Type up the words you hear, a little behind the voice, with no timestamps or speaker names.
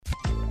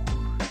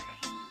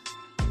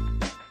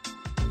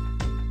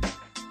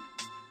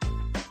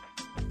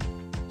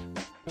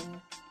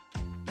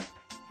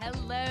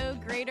Hello,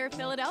 Greater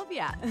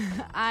Philadelphia.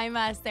 I'm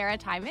Sarah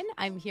Timon.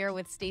 I'm here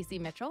with Stacy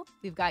Mitchell.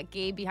 We've got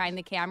Gabe behind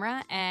the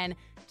camera, and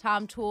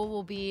Tom Toole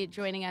will be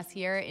joining us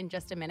here in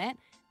just a minute.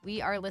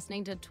 We are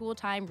listening to Toole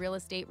Time Real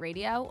Estate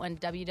Radio on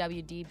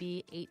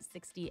WWDB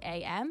 860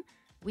 AM.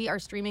 We are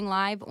streaming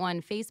live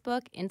on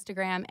Facebook,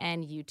 Instagram,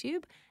 and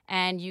YouTube,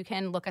 and you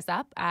can look us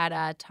up at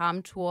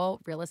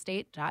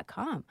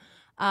tomtoolerealestate.com.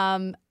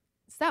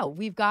 So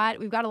we've got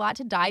a lot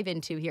to dive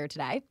into here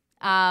today.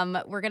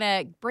 We're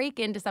gonna break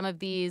into some of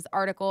these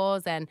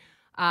articles and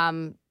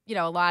a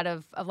lot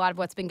of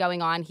what's been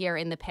going on here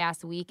in the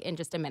past week in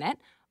just a minute.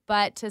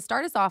 But to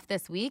start us off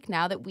this week,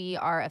 now that we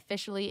are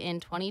officially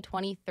in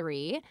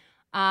 2023,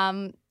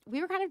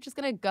 we were kind of just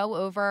gonna go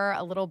over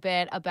a little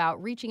bit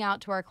about reaching out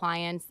to our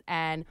clients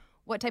and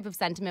what type of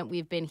sentiment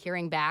we've been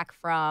hearing back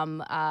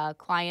from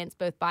clients,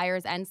 both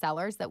buyers and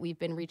sellers, that we've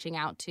been reaching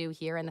out to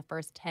here in the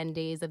first 10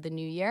 days of the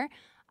new year.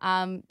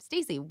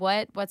 Stacy,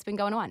 what's been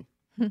going on?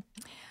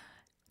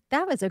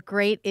 That was a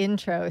great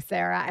intro,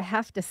 Sarah, I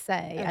have to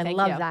say. Oh, I thank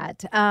love you.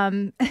 that.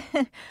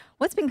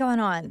 What's been going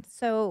on?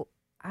 So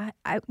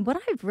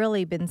what I've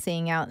really been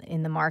seeing out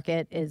in the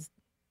market is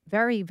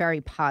very,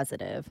 very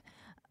positive.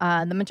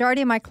 The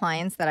majority of my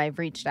clients that I've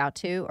reached out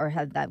to or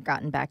that have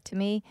gotten back to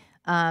me,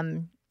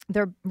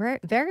 they're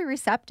very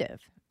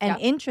receptive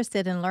and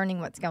interested in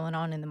learning what's going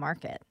on in the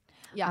market.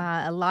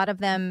 Yeah. A lot of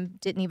them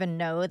didn't even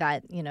know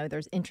that,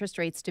 there's interest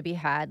rates to be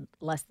had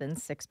less than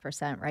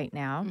 6% right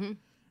now. Mm-hmm.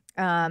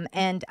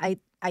 And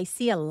I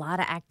see a lot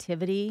of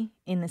activity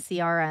in the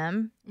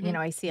CRM. Mm-hmm.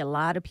 I see a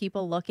lot of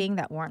people looking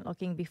that weren't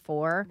looking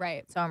before.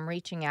 Right. So I'm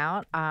reaching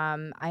out.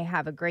 I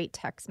have a great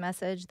text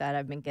message that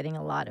I've been getting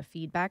a lot of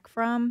feedback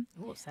from.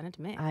 Oh, send it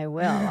to me. I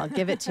will. I'll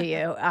give it to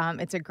you.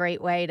 It's a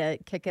great way to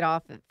kick it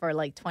off for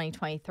like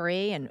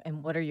 2023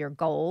 and what are your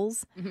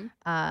goals.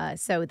 Mm-hmm.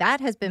 So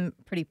that has been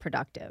pretty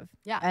productive.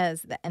 Yeah.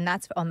 And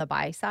that's on the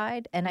buy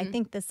side. And Mm-hmm. I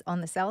think this on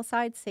the sell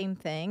side, same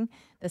thing.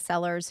 The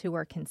sellers who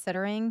are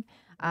considering,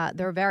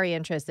 they're very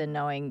interested in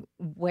knowing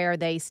where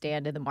they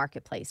stand in the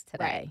marketplace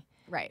today.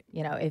 Right.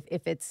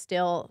 If it's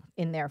still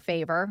in their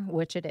favor,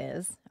 which it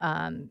is,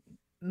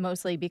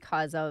 mostly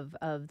because of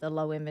the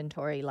low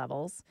inventory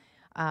levels.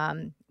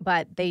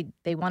 But they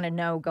want to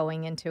know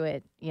going into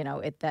it,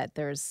 that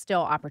there's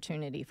still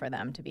opportunity for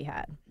them to be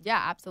had.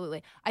 Yeah,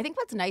 absolutely. I think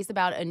what's nice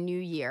about a new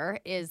year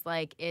is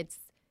like it's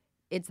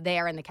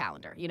there in the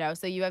calendar,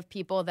 So you have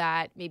people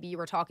that maybe you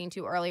were talking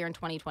to earlier in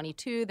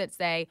 2022 that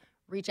say,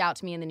 reach out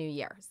to me in the new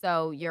year.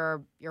 So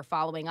you're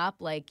following up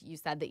like you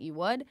said that you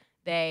would.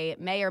 They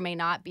may or may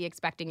not be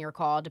expecting your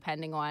call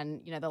depending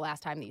on, the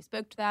last time that you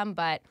spoke to them,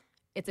 but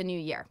it's a new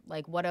year.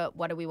 Like what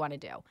do we want to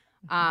do?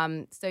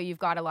 Mm-hmm. So you've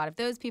got a lot of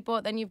those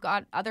people. Then you've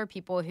got other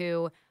people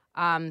who,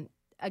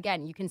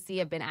 again, you can see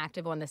have been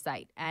active on the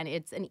site. And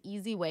it's an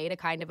easy way to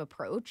kind of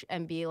approach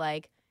and be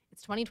like,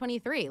 it's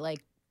 2023.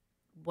 Like,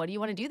 what do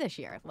you want to do this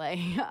year? Like,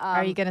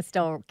 Are you going to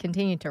still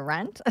continue to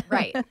rent?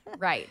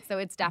 Right. So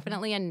it's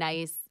definitely a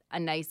nice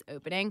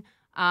opening.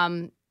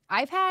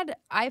 I've had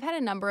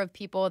a number of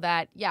people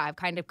that, have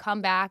kind of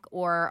come back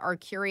or are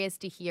curious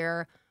to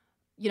hear,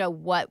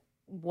 what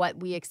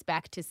we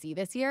expect to see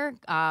this year,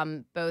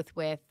 both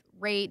with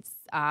rates,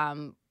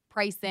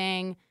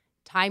 pricing,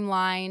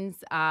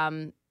 timelines.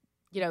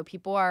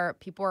 People are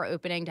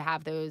open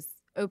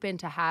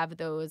to have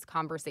those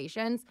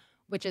conversations,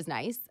 which is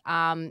nice.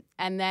 And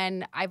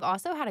then I've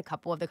also had a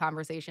couple of the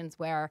conversations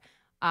where,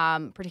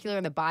 particularly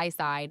on the buy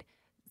side,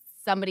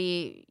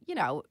 somebody,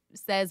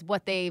 says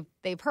what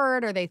they've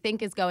heard or they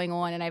think is going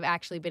on, and I've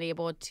actually been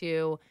able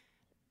to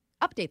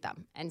update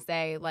them and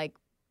say, like,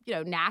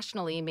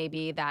 nationally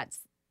maybe that's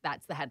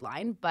the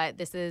headline, but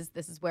this is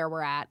where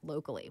we're at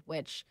locally,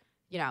 which,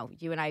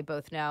 you and I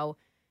both know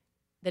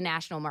the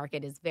national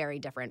market is very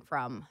different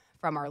from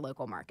our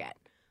local market.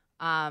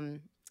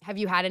 Have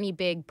you had any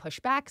big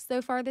pushbacks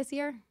so far this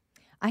year?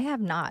 I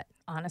have not,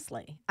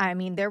 honestly. I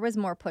mean, there was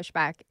more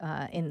pushback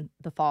in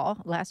the fall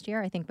last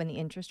year, I think, when the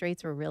interest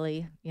rates were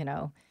really,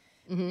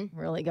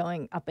 really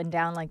going up and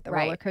down like the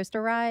roller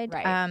coaster ride.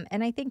 Right.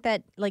 And I think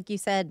that, like you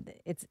said,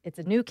 it's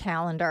a new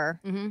calendar.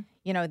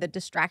 Mm-hmm. The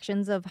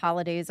distractions of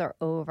holidays are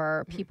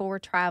over. Mm-hmm. People were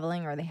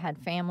traveling or they had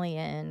family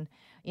in.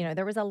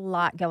 There was a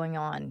lot going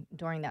on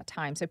during that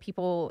time. So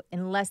people,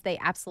 unless they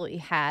absolutely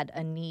had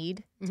a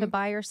need to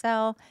buy or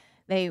sell,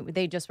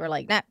 they just were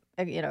like, nah,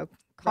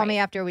 call me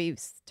after we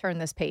turn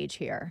this page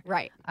here.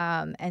 Right.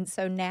 And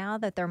so now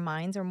that their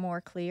minds are more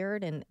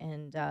cleared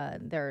and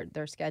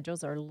their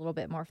schedules are a little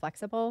bit more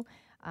flexible,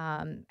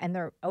 and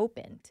they're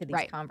open to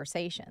these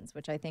conversations,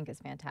 which I think is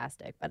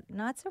fantastic. But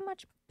not so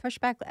much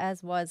pushback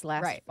as was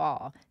last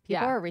fall.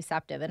 People are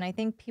receptive, and I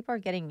think people are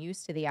getting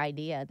used to the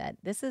idea that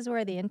this is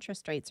where the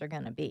interest rates are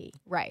going to be.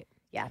 Right.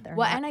 Yeah.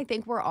 And I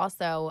think we're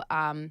also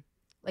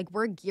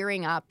we're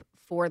gearing up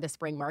for the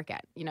spring market.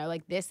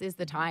 Like this is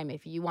the time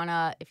if you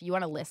wanna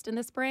list in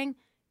the spring,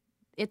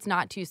 it's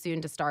not too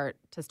soon to start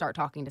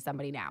talking to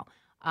somebody now.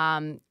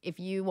 If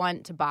you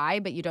want to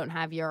buy but you don't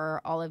have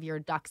all of your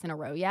ducks in a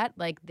row yet,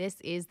 like this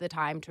is the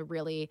time to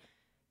really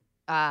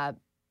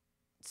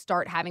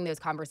start having those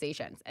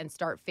conversations and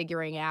start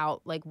figuring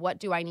out, like, what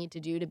do I need to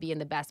do to be in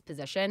the best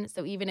position?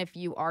 So even if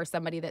you are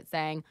somebody that's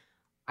saying,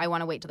 I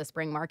want to wait till the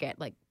spring market,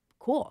 like,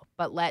 cool,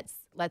 but let's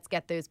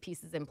get those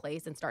pieces in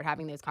place and start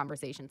having those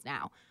conversations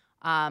now.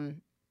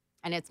 And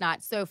it's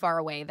not so far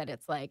away that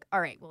it's like,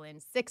 all right, well, in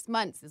 6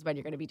 months is when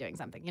you're going to be doing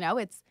something.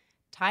 It's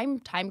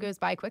time goes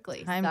by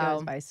quickly. Time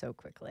goes by so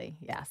quickly,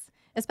 yes.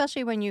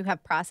 Especially when you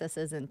have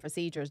processes and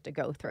procedures to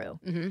go through.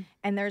 Mm-hmm.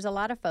 And there's a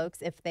lot of folks,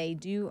 if they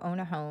do own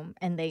a home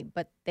and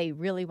they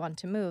really want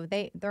to move,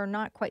 they're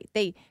not quite,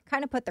 they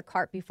kind of put the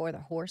cart before the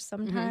horse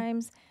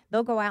sometimes. Mm-hmm.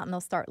 They'll go out and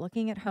they'll start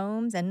looking at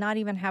homes and not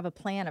even have a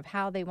plan of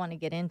how they want to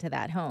get into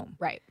that home.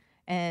 Right.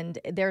 And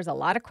there's a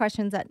lot of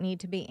questions that need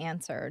to be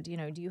answered.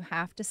 Do you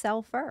have to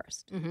sell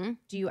first? Mm-hmm.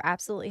 Do you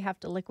absolutely have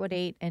to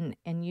liquidate and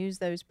use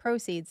those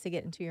proceeds to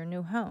get into your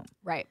new home?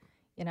 Right.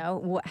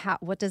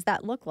 What does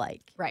that look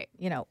like? Right.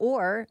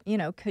 Or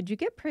could you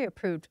get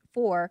pre-approved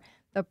for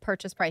the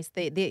purchase price,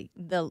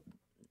 the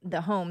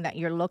home that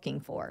you're looking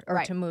for, or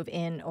right. to move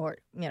in, or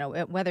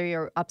whether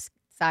you're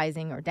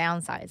upsizing or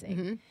downsizing?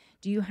 Mm-hmm.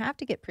 Do you have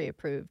to get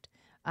pre-approved?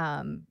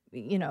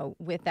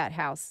 With that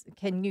house,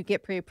 can you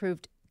get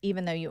pre-approved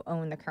even though you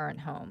own the current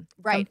home?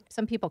 Right.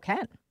 Some people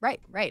can.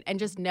 Right. And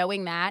just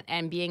knowing that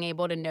and being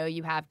able to know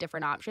you have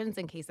different options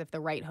in case if the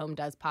right home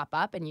does pop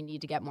up and you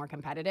need to get more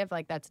competitive,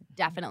 like, that's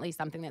definitely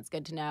something that's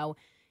good to know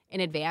in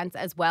advance,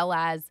 as well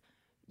as,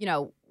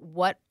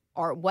 what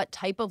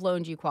type of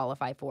loan do you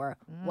qualify for?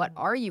 What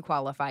are you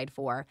qualified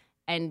for?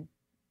 And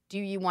do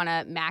you want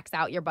to max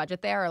out your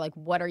budget there, or like,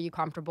 what are you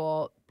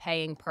comfortable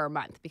paying per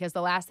month? Because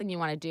the last thing you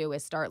want to do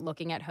is start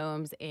looking at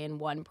homes in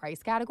one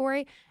price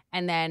category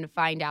and then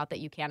find out that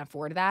you can't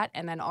afford that.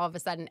 And then all of a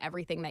sudden,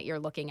 everything that you're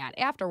looking at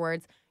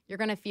afterwards, you're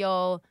going to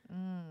feel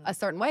a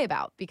certain way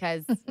about,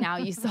 because now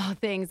you saw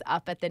things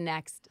up at the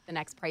next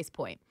price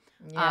point.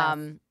 Yes.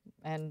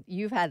 And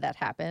you've had that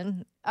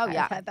happen. Oh,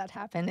 yeah. I've had that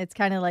happen. It's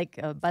kind of like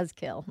a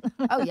buzzkill.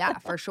 Oh, yeah,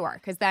 for sure.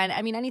 Because then,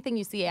 anything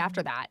you see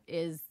after that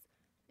is,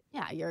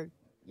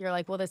 you're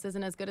like, well, this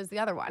isn't as good as the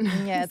other one.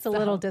 Yeah, it's a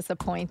little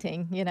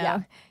disappointing.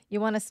 Yeah.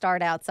 You want to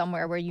start out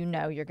somewhere where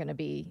you're going to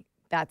be,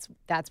 that's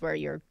where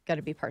you're going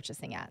to be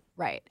purchasing at.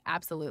 Right.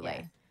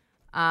 Absolutely.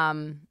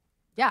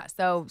 Yeah.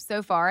 So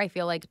far, I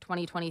feel like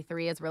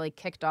 2023 has really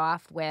kicked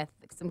off with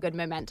some good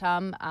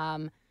momentum.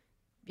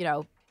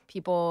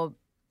 People,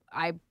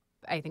 I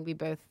think we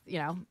both,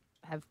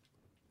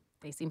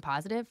 they seem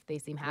positive, they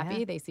seem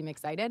happy, they seem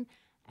excited.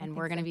 And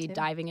we're going to be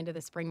diving into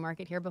the spring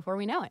market here before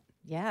we know it.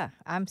 Yeah,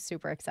 I'm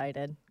super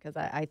excited because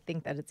I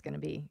think that it's going to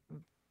be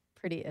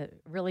a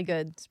really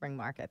good spring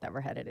market that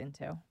we're headed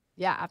into.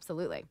 Yeah,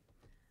 absolutely.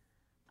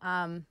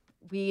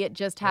 We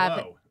just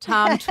have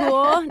Tom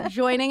Toole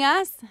joining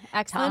us.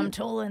 Excellent. Tom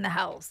Toole in the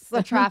house.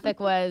 The traffic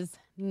was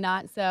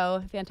not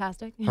so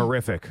fantastic.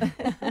 Horrific.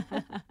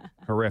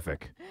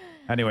 Horrific.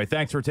 Anyway,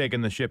 thanks for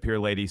taking the ship here,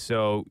 ladies.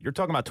 So you're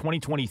talking about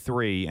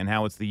 2023 and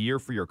how it's the year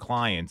for your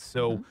clients.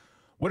 So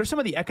what are some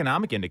of the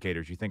economic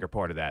indicators you think are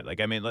part of that? Like,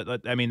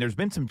 there's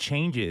been some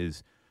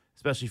changes,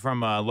 especially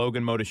from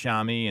Logan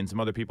Mohtashami and some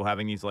other people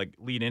having these like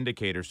lead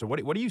indicators. So what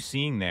are you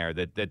seeing there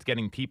that's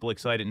getting people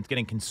excited and it's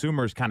getting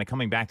consumers kind of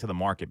coming back to the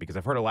market? Because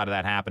I've heard a lot of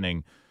that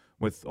happening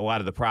with a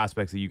lot of the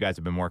prospects that you guys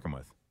have been working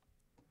with.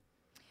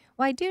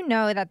 Well, I do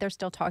know that they're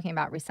still talking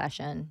about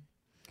recession.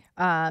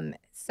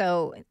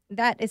 So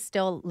that is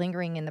still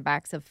lingering in the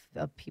backs of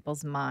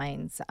people's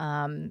minds.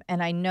 And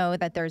I know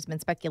that there's been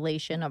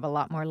speculation of a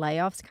lot more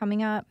layoffs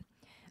coming up.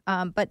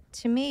 But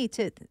to me,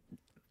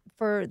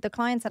 for the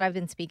clients that I've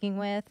been speaking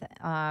with,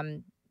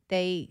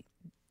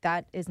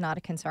 that is not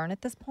a concern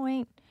at this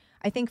point.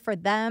 I think for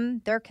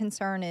them, their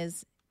concern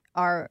is,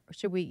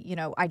 should we,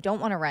 I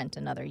don't want to rent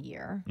another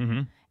year.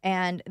 Mm-hmm.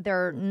 And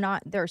they're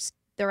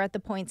at the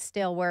point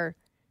still where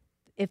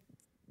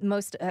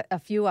a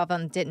few of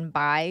them didn't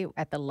buy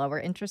at the lower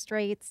interest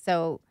rates,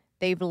 so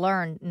they've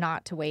learned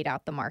not to wait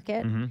out the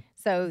market. Mm-hmm.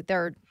 So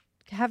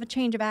have a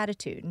change of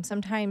attitude, and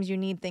sometimes you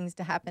need things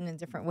to happen in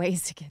different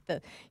ways to get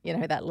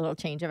that little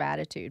change of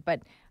attitude.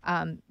 But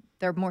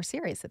they're more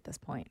serious at this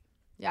point.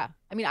 Yeah,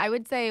 I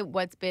would say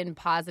what's been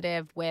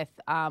positive with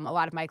a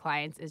lot of my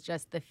clients is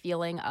just the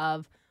feeling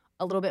of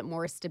a little bit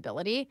more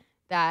stability.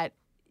 That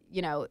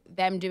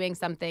them doing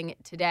something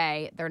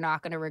today, they're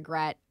not going to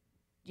regret.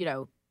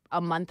 A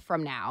month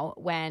from now,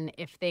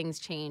 if things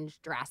change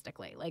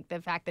drastically, like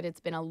the fact that it's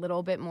been a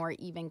little bit more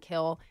even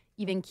keel,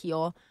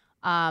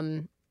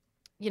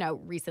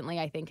 recently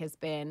I think has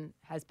been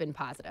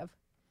positive.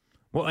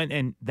 Well,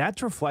 and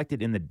that's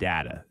reflected in the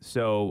data.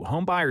 So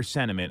home buyer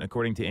sentiment,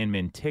 according to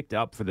Inman, ticked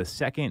up for the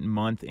second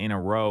month in a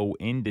row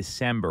in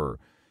December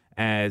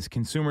as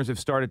consumers have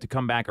started to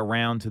come back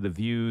around to the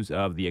views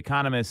of the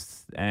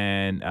economists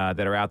and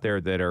that are out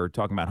there that are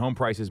talking about home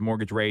prices,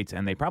 mortgage rates,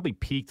 and they probably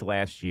peaked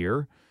last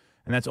year.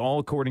 And that's all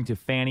according to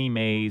Fannie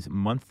Mae's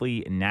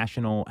monthly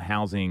National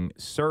Housing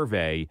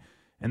Survey.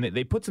 And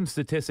they put some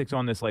statistics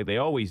on this like they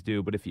always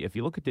do. But if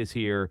you look at this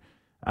here,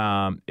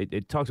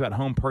 it talks about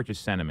home purchase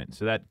sentiment.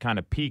 So that kind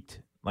of peaked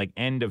like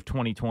end of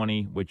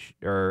 2020,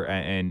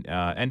 end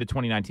of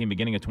 2019,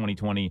 beginning of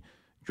 2020,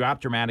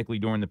 dropped dramatically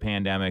during the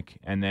pandemic.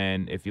 And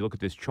then if you look at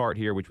this chart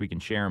here, which we can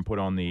share and put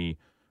on the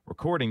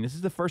recording, this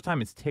is the first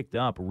time it's ticked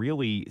up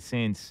really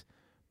since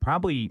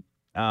probably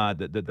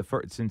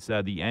since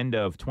the end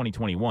of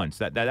 2021.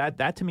 So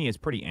that to me is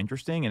pretty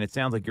interesting, and it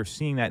sounds like you're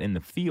seeing that in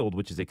the field,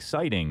 which is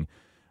exciting.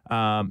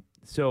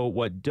 So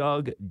what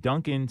Doug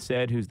Duncan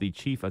said, who's the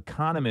chief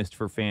economist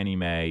for Fannie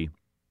Mae,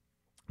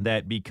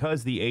 that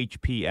because the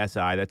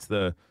HPSI, that's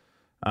the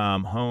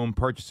Home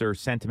Purchaser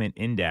Sentiment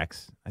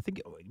Index, I think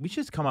we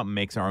should just come up and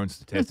make our own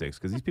statistics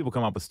because these people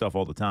come up with stuff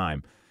all the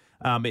time.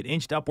 It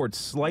inched upwards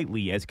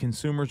slightly as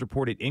consumers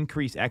reported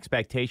increased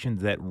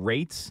expectations that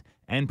rates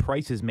and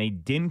prices may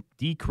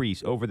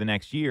decrease over the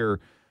next year,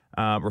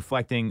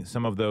 reflecting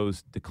some of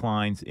those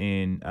declines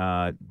in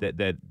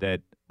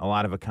that a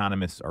lot of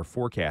economists are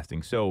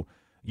forecasting. So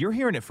you're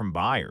hearing it from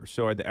buyers.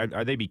 So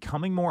are they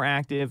becoming more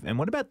active? And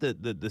what about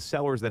the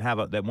sellers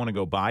that want to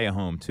go buy a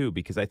home too?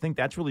 Because I think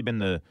that's really been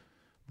the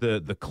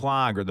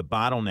clog or the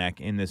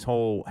bottleneck in this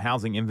whole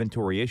housing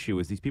inventory issue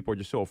is these people are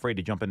just so afraid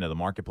to jump into the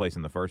marketplace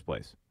in the first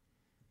place.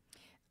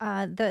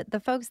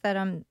 The folks that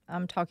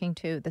I'm talking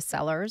to, the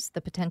sellers,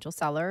 the potential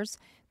sellers,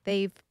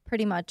 they've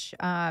pretty much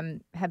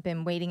have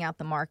been waiting out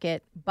the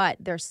market, but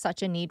there's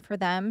such a need for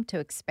them to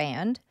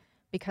expand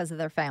because of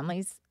their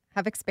families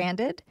have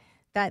expanded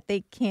that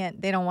they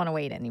don't want to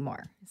wait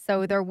anymore.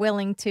 So they're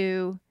willing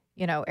to,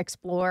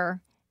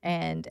 explore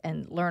and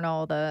learn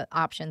all the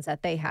options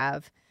that they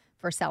have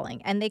for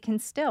selling, and they can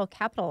still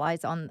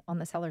capitalize on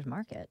the seller's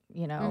market.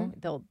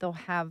 They'll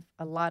have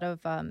a lot of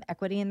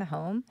equity in the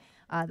home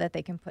that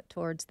they can put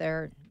towards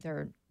their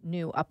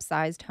new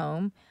upsized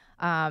home,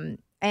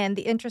 and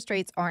the interest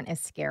rates aren't as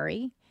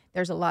scary.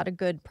 There's a lot of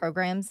good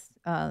programs,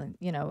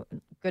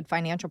 good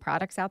financial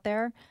products out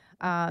there,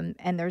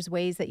 and there's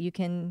ways that you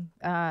can,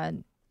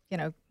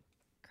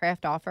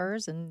 craft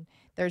offers, and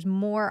there's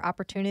more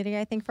opportunity,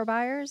 I think, for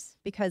buyers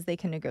because they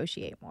can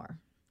negotiate more.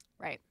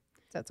 Right.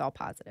 So it's all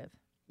positive.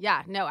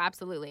 Yeah, no,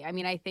 absolutely. I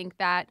mean, I think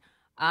that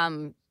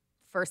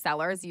for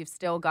sellers, you've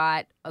still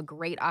got a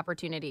great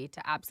opportunity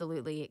to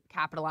absolutely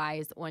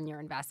capitalize on your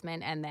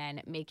investment and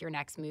then make your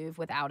next move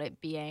without it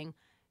being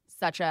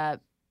such a,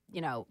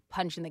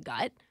 punch in the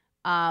gut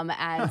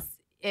as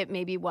it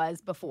maybe was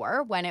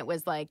before, when it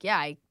was like,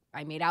 yeah,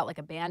 I made out like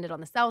a bandit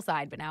on the sell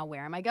side, but now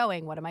where am I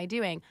going? What am I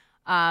doing?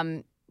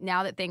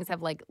 Now that things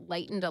have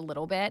lightened a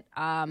little bit,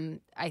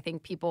 I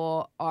think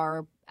people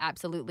are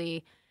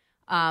absolutely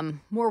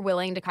more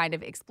willing to kind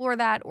of explore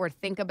that or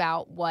think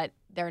about what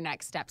their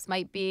next steps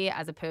might be,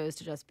 as opposed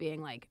to just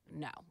being like,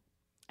 no.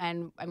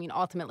 And I mean,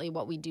 ultimately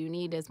what we do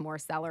need is more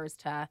sellers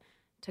to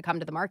come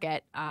to the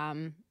market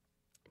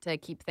to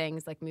keep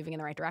things moving in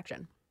the right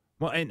direction.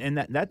 Well,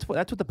 and that's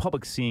what the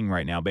public's seeing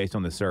right now based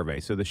on the survey.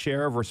 So the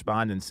share of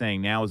respondents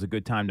saying now is a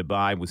good time to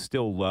buy was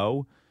still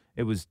low.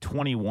 It was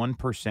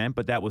 21%,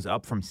 but that was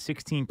up from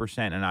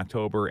 16% in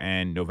October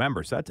and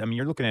November. So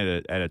you're looking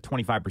at a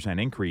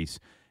 25% increase.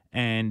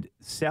 And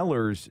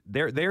sellers,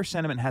 their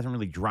sentiment hasn't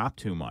really dropped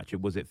too much.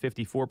 It was at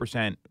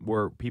 54%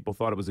 where people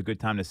thought it was a good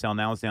time to sell.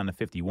 Now it's down to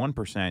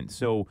 51%.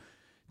 So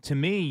to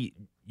me,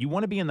 you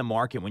want to be in the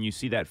market when you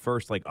see that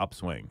first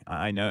upswing.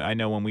 I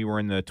know when we were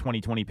in the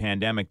 2020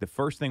 pandemic, the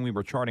first thing we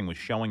were charting was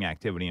showing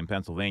activity in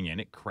Pennsylvania,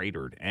 and it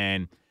cratered.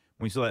 And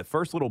when we saw that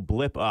first little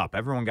blip up,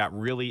 everyone got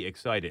really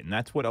excited. And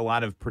that's what a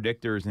lot of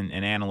predictors and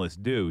analysts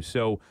do.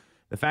 So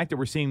the fact that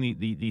we're seeing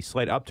the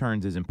slight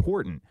upturns is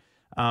important.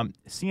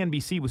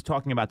 CNBC was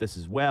talking about this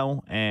as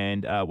well,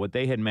 and what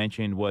they had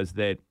mentioned was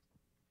that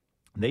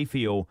they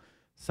feel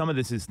some of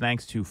this is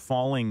thanks to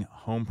falling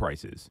home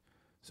prices.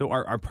 So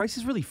are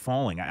prices really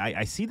falling?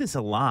 I see this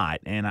a lot,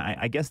 and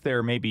I guess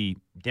they're maybe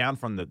down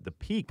from the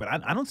peak, but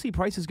I don't see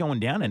prices going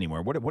down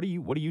anywhere. What are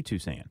you two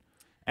saying?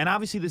 And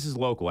obviously this is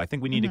local. I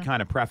think we need to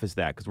kind of preface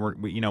that because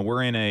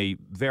we're in a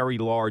very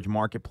large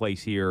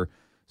marketplace here.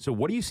 So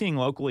what are you seeing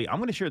locally? I'm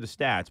going to share the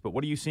stats, but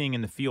what are you seeing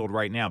in the field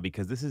right now?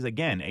 Because this is,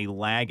 again, a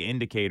lag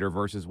indicator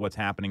versus what's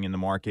happening in the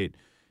market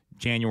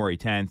January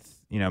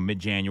 10th,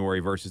 mid-January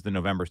versus the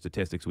November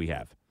statistics we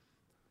have.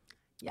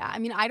 Yeah, I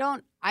mean, I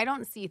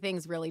don't see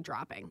things really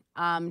dropping.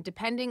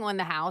 Depending on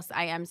the house,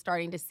 I am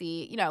starting to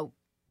see,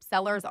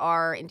 sellers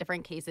are in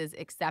different cases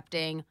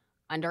accepting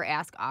under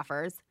ask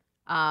offers.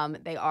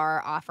 They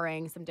are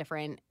offering some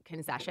different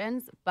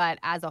concessions, but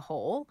as a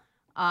whole,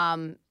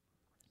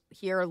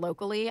 here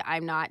locally,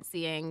 I'm not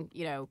seeing,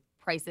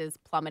 prices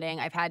plummeting.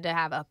 I've had to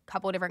have a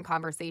couple of different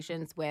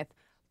conversations with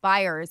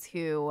buyers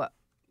who,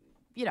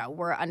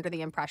 were under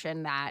the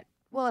impression that,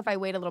 well, if I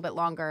wait a little bit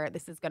longer,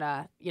 this is going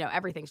to,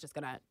 everything's just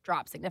going to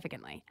drop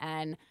significantly.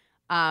 And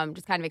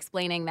just kind of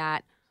explaining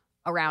that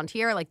around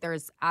here,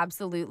 there's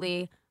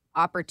absolutely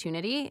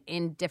opportunity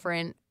in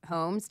different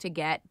homes to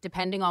get,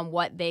 depending on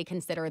what they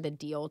consider the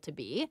deal to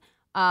be.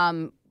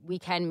 We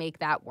can make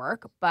that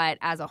work. But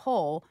as a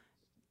whole,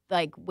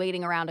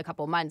 waiting around a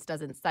couple months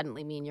doesn't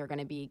suddenly mean you're going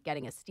to be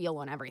getting a steal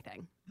on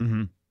everything.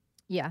 Mm-hmm.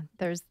 Yeah,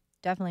 there's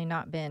definitely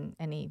not been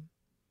any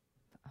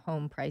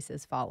home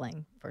prices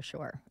falling for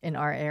sure in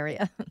our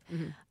area.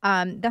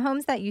 Mm-hmm. The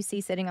homes that you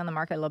see sitting on the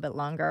market a little bit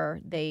longer,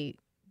 they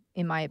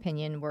in my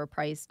opinion, were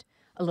priced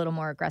a little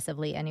more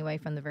aggressively anyway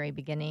from the very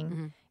beginning.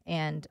 Mm-hmm.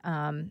 And,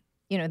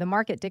 the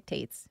market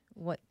dictates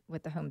what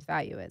the home's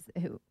value is,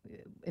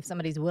 if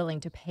somebody's willing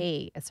to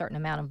pay a certain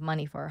amount of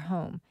money for a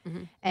home.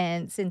 Mm-hmm.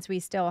 And since we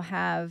still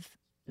have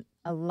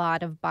a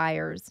lot of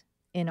buyers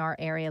in our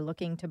area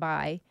looking to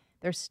buy,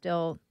 there's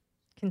still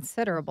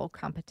considerable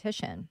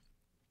competition.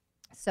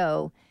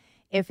 So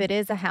if it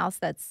is a house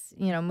that's,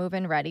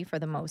 move-in ready for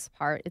the most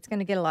part, it's going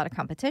to get a lot of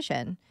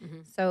competition. Mm-hmm.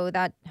 So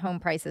that home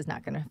price is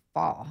not going to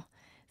fall.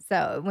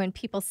 So when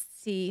people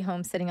see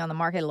homes sitting on the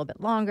market a little bit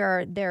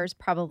longer, there's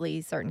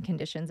probably certain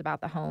conditions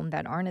about the home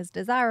that aren't as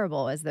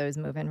desirable as those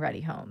move-in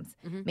ready homes.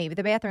 Mm-hmm. Maybe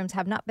the bathrooms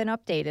have not been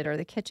updated or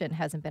the kitchen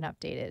hasn't been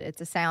updated.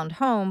 It's a sound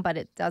home, but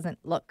it doesn't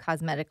look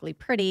cosmetically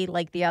pretty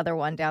like the other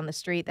one down the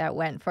street that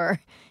went for,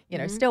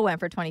 still went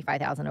for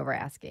 $25,000 over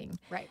asking.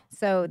 Right.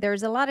 So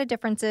there's a lot of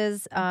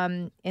differences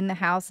in the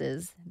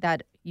houses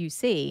that you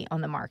see on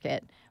the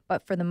market.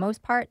 But for the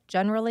most part,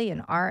 generally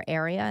in our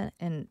area,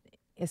 and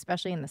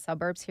especially in the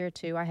suburbs here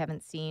too, I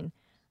haven't seen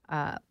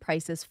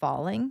prices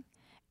falling.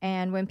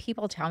 And when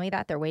people tell me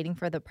that they're waiting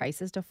for the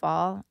prices to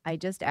fall, I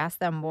just ask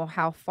them, well,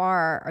 how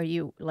far are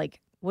you,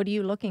 what are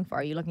you looking for?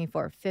 Are you looking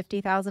for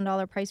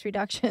 $50,000 price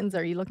reductions?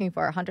 Are you looking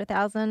for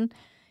 $100,000?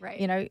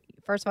 Right.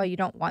 First of all, you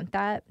don't want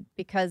that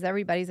because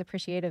everybody's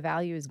appreciative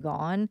value is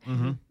gone.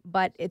 Mm-hmm.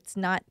 But that's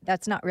not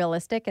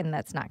realistic, and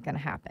that's not going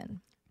to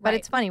happen. But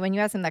it's funny when you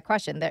ask them that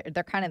question,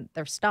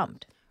 they're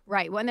stumped.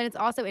 Right. Well, and then it's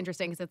also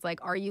interesting because it's like,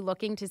 are you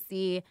looking to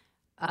see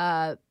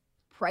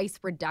price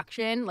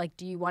reduction? Like,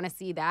 do you want to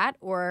see that?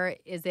 Or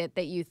is it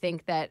that you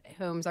think that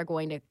homes are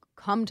going to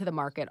come to the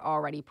market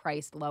already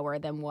priced lower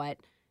than what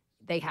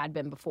they had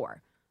been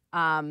before?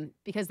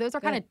 Because those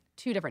are kind of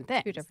two different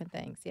things. Two different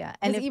things, yeah.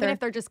 And even if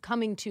they're just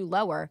coming to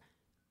lower,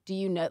 do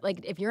you know,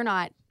 like, if you're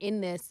not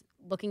in this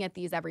looking at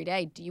these every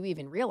day, do you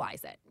even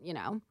realize it,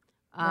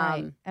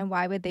 Right. And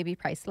why would they be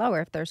priced lower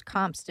if there's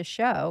comps to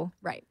show?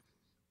 Right.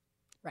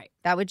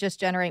 That would just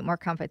generate more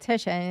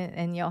competition,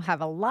 and you'll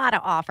have a lot of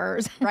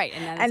offers. Right.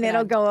 And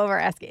it'll go over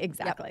asking.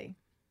 Exactly.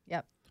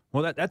 Yep.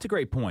 Well, that's a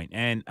great point.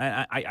 And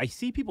I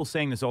see people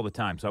saying this all the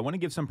time. So I want to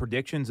give some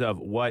predictions of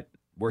what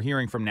we're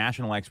hearing from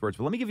national experts.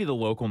 But let me give you the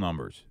local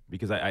numbers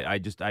because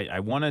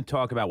I want to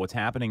talk about what's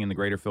happening in the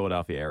greater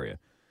Philadelphia area.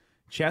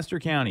 Chester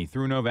County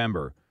through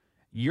November,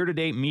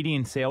 year-to-date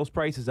median sales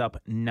price is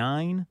up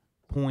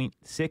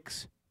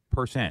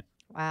 9.6%.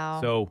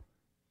 Wow. So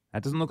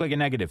that doesn't look like a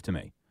negative to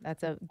me.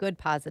 That's a good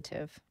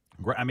positive.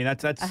 I mean,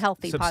 that's a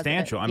healthy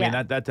substantial. Positive.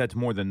 I mean, that's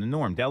more than the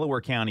norm.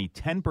 Delaware County,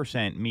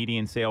 10%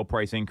 median sale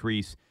price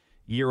increase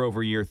year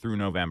over year through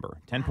November.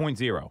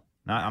 10.0.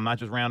 I'm not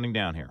just rounding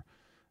down here.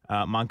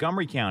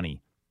 Montgomery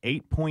County,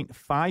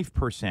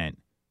 8.5%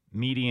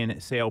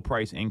 median sale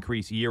price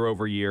increase year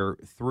over year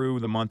through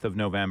the month of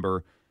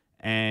November.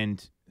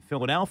 And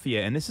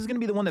Philadelphia, and this is going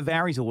to be the one that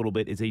varies a little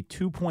bit, is a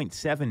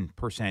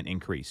 2.7%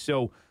 increase.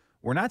 So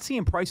we're not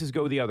seeing prices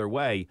go the other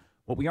way.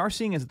 What we are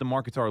seeing is that the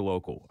markets are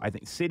local. I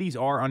think cities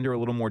are under a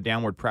little more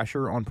downward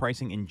pressure on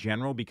pricing in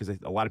general because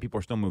a lot of people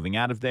are still moving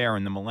out of there,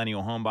 and the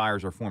millennial home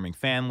buyers are forming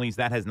families.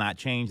 That has not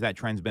changed. That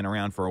trend's been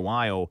around for a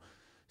while.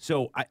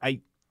 So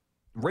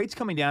rates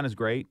coming down is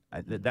great.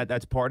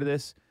 That's part of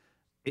this.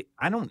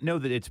 I don't know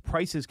that it's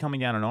prices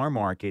coming down in our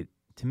market.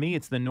 To me,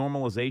 it's the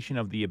normalization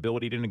of the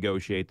ability to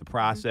negotiate, the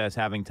process,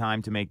 having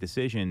time to make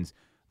decisions.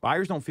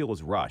 Buyers don't feel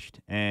as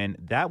rushed, and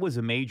that was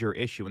a major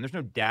issue. And there's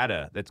no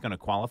data that's going to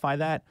qualify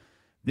that.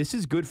 This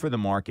is good for the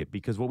market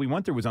because what we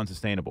went through was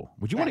unsustainable.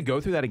 Would you want to go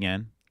through that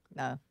again?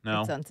 No,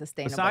 it's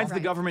unsustainable. Besides the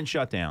government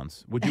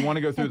shutdowns, would you want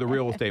to go through the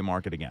real estate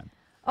market again?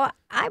 Oh,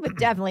 I would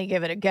definitely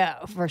give it a go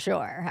for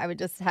sure. I would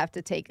just have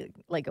to take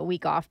like a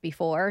week off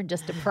before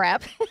just to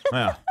prep.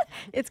 Yeah.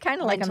 It's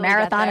kind of like a Mentally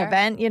marathon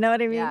event, you know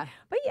what I mean? Yeah.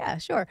 But yeah,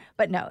 sure.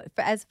 But no,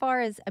 as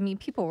far as,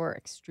 people were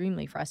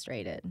extremely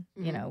frustrated.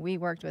 Mm-hmm. We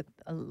worked with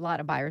a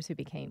lot of buyers who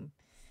became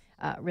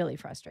really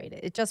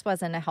frustrated. It just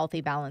wasn't a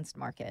healthy, balanced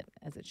market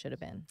as it should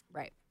have been.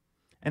 Right.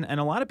 And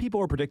a lot of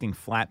people are predicting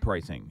flat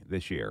pricing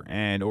this year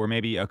or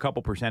maybe a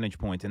couple percentage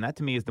points. And that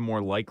to me is the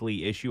more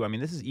likely issue. I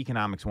mean, this is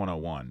economics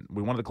 101.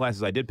 One of the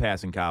classes I did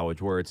pass in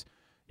college where it's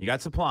you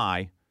got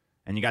supply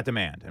and you got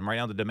demand. And right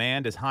now the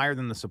demand is higher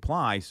than the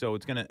supply. So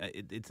it's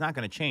not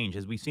going to change.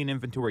 As we've seen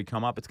inventory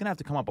come up, it's going to have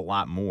to come up a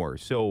lot more.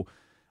 So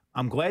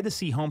I'm glad to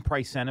see home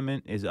price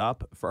sentiment is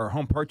up or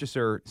home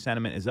purchaser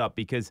sentiment is up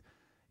because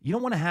you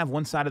don't want to have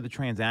one side of the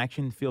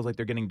transaction feels like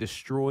they're getting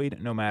destroyed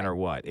no matter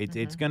what.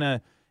 It's going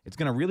to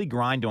really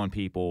grind on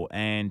people,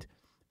 and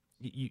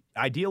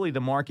ideally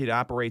the market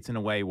operates in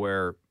a way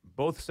where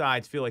both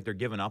sides feel like they're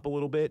giving up a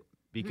little bit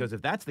because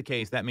if that's the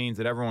case, that means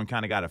that everyone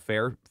kind of got a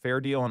fair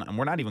deal, and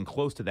we're not even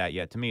close to that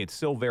yet. To me, it's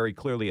still very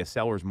clearly a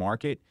seller's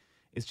market.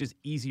 It's just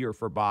easier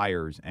for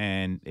buyers,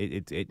 and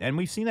and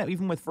we've seen that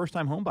even with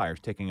first-time home buyers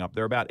ticking up.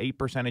 They're about 8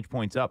 percentage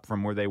points up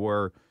from where they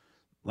were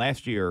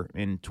last year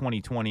in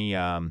 2020,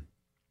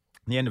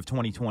 the end of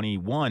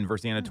 2021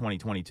 versus the end of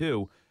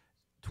 2022.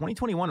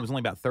 2021, it was only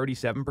about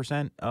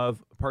 37%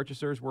 of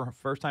purchasers were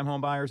first-time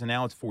home buyers, and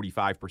now it's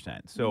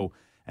 45%. So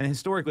And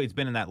historically, it's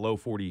been in that low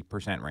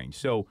 40% range.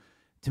 So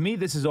to me,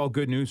 this is all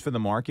good news for the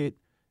market.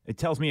 It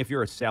tells me if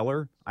you're a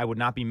seller, I would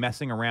not be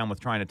messing around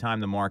with trying to time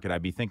the market.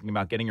 I'd be thinking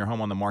about getting your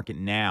home on the market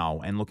now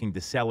and looking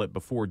to sell it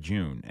before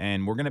June.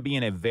 And we're going to be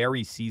in a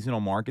very seasonal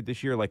market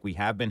this year like we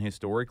have been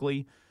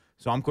historically.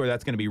 So I'm clear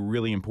that's going to be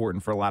really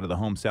important for a lot of the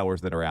home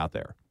sellers that are out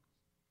there.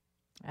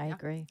 I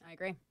agree. I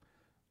agree.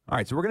 All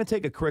right, so we're going to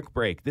take a quick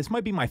break. This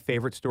might be my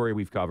favorite story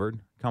we've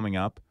covered coming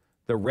up.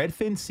 The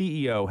Redfin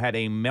CEO had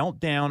a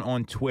meltdown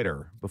on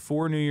Twitter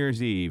before New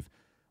Year's Eve.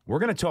 We're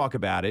going to talk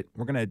about it.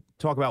 We're going to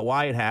talk about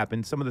why it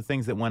happened, some of the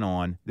things that went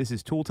on. This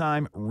is Tool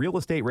Time Real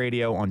Estate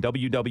Radio on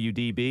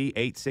WWDB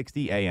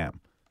 860 AM.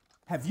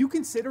 Have you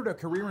considered a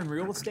career in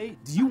real estate?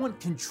 Do you want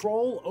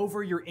control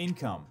over your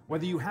income?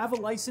 Whether you have a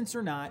license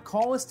or not,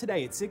 call us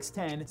today at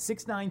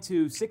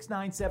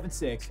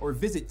 610-692-6976 or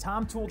visit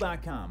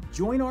TomTool.com.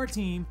 Join our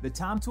team, the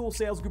Tom Tool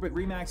Sales Group at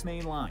RE/MAX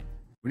Main Line.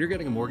 When you're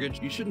getting a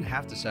mortgage, you shouldn't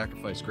have to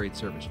sacrifice great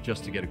service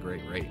just to get a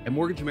great rate. At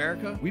Mortgage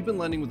America, we've been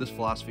lending with this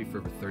philosophy for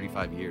over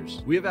 35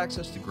 years. We have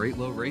access to great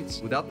low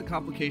rates without the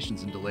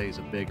complications and delays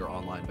of big or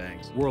online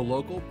banks. We're a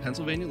local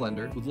Pennsylvania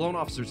lender with loan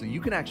officers that you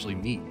can actually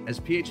meet. As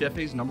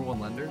PHFA's #1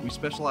 lender, we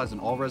specialize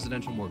in all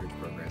residential mortgage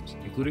programs,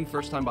 including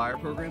first-time buyer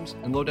programs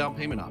and low down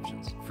payment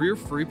options. For your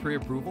free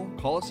pre-approval,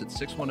 call us at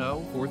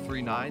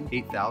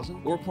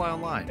 610-439-8000 or apply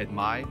online at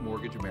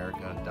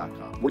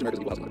mymortgageamerica.com. Mortgage America's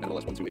equal housing lender,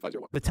 NMLS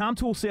 12850. The Tom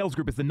Tool Sales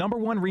Group is the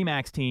 #1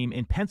 RE/MAX team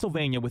in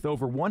Pennsylvania with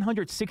over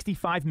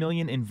 $165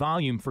 million in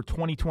volume for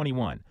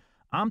 2021.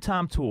 I'm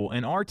Tom Tool,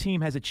 and our team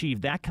has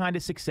achieved that kind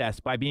of success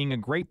by being a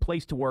great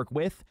place to work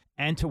with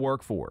and to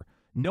work for.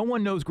 No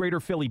one knows Greater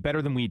Philly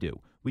better than we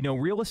do. We know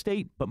real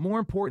estate, but more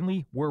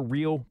importantly, we're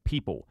real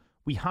people.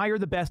 We hire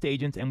the best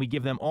agents, and we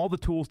give them all the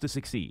tools to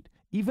succeed.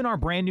 Even our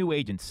brand new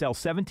agents sell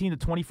 17 to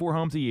 24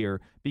 homes a year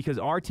because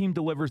our team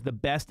delivers the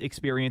best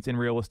experience in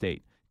real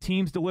estate.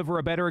 Teams deliver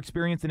a better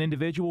experience than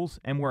individuals,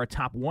 and we're a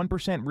top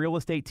 1% real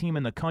estate team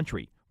in the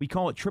country. We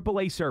call it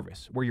AAA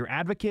service. We're your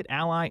advocate,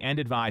 ally, and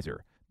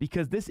advisor.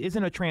 Because this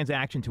isn't a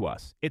transaction to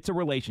us. It's a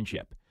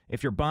relationship.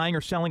 If you're buying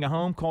or selling a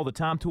home, call the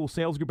Tom Tool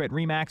Sales Group at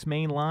RE/MAX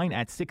Main Line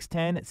at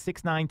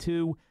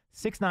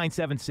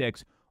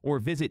 610-692-6976 or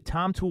visit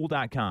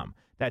TomTool.com.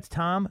 That's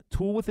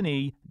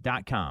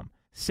TomToolWithAE.com.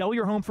 Sell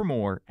your home for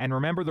more, and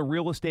remember the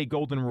real estate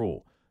golden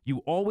rule.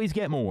 You always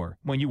get more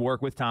when you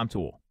work with Tom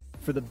Tool.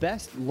 For the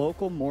best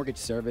local mortgage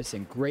service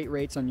and great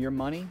rates on your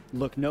money,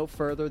 look no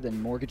further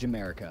than Mortgage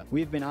America.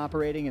 We've been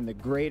operating in the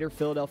greater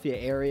Philadelphia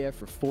area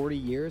for 40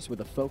 years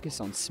with a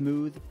focus on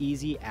smooth,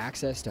 easy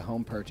access to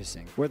home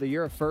purchasing. Whether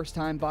you're a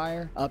first-time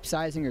buyer,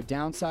 upsizing or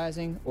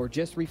downsizing, or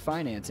just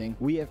refinancing,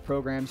 we have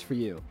programs for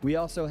you. We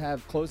also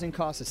have closing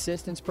cost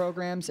assistance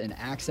programs and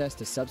access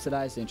to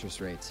subsidized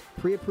interest rates.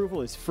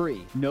 Pre-approval is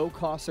free, no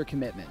costs or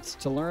commitments.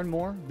 To learn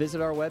more,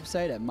 visit our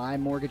website at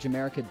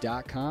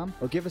mymortgageamerica.com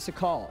or give us a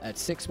call at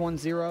 610-439-8000.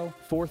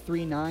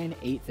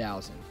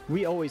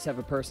 We always have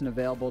a person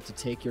available to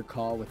take your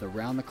call with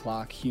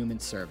around-the-clock human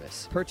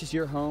service. Purchase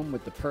your home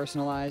with the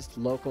personalized,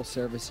 local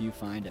service you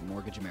find at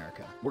Mortgage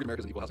America. Mortgage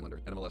America's equal housing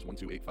lender, NMLS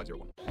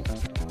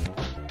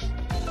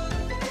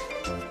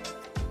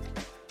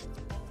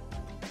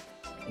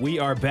 128501. We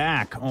are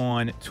back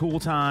on Tool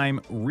Time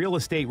Real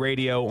Estate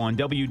Radio on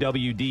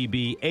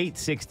WWDB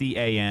 860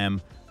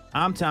 AM.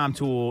 I'm Tom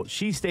Tool.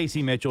 She's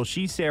Stacy Mitchell.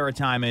 She's Sarah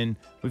Timon.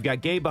 We've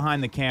got Gabe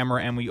behind the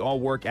camera, and we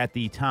all work at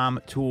the Tom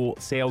Tool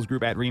Sales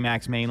Group at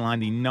RE/MAX Main Line,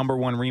 the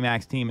 #1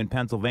 RE/MAX team in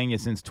Pennsylvania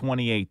since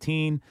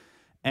 2018.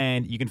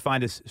 And you can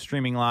find us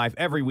streaming live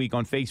every week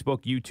on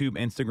Facebook, YouTube,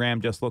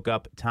 Instagram. Just look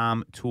up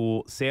Tom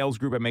Tool Sales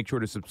Group and make sure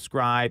to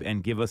subscribe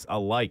and give us a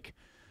like.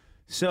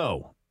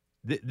 So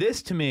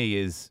this to me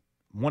is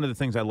one of the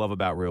things I love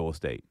about real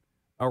estate.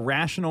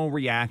 Irrational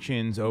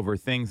reactions over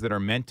things that are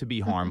meant to be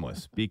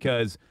harmless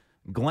because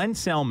Glenn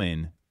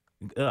Selman,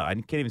 I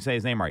can't even say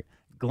his name right.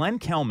 Glenn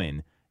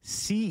Kelman,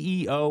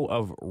 CEO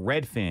of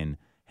Redfin,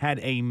 had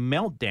a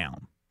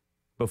meltdown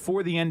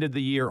before the end of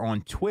the year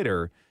on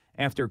Twitter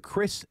after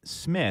Chris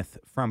Smith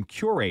from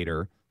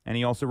Curator, and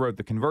he also wrote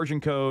The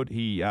Conversion Code.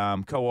 He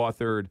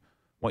co-authored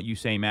What You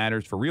Say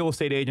Matters for Real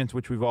Estate Agents,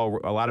 which a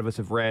lot of us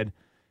have read.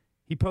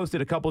 He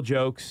posted a couple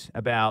jokes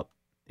about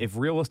if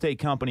real estate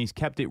companies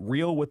kept it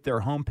real with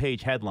their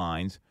homepage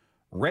headlines.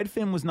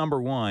 Redfin was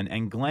 #1,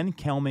 and Glenn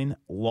Kelman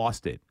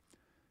lost it.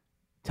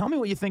 Tell me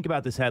what you think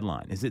about this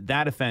headline. Is it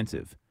that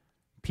offensive?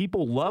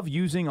 People love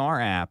using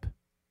our app,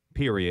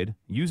 period.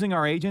 Using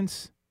our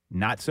agents,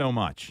 not so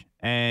much.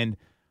 And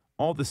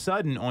all of a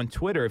sudden on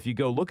Twitter, if you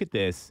go look at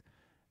this,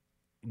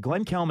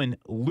 Glenn Kelman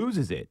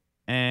loses it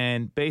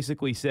and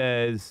basically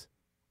says,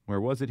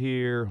 where was it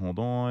here? Hold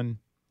on.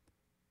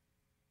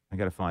 I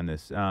got to find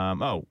this.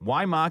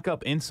 Why mock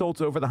up insults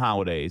over the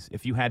holidays?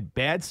 If you had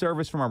bad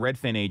service from a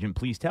Redfin agent,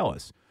 please tell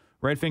us.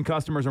 Redfin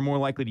customers are more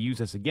likely to use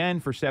us again.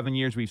 For 7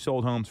 years, we've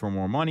sold homes for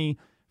more money.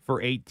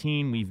 For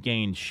 18, we've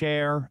gained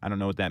share. I don't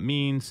know what that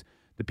means.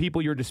 The people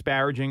you're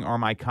disparaging are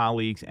my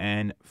colleagues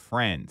and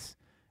friends.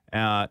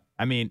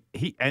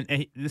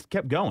 This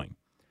kept going.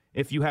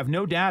 If you have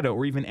no data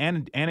or even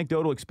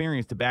anecdotal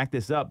experience to back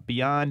this up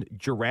beyond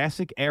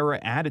Jurassic-era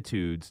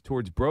attitudes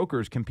towards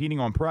brokers competing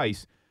on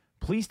price,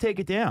 please take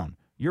it down.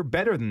 You're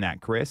better than that,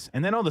 Chris.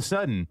 And then all of a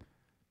sudden,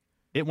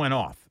 it went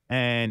off,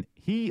 and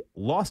he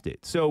lost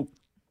it. So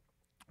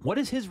what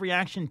does his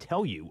reaction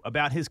tell you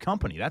about his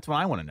company? That's what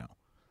I want to know.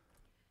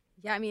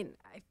 Yeah, I mean,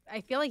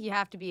 I feel like you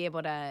have to be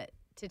able to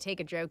take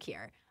a joke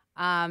here.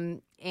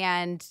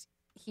 And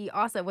he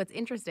also, what's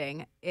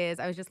interesting is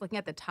I was just looking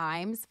at the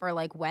times for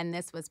like when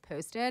this was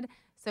posted.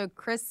 So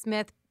Chris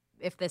Smith,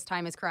 if this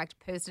time is correct,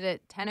 posted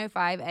it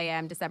 10:05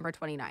 a.m. December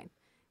 29th.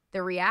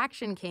 The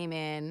reaction came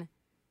in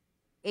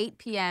 8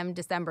 p.m.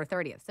 December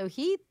 30th. So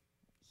he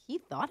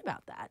thought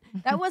about that.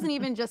 That wasn't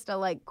even just a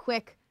like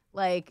quick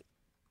like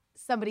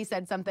somebody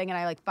said something and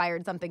I like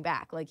fired something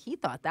back. Like he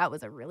thought that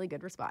was a really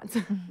good response.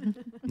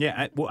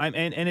 Yeah,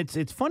 and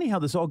it's funny how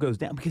this all goes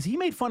down because he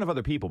made fun of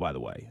other people, by the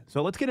way.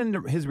 So let's get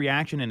into his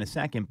reaction in a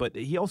second. But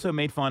he also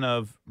made fun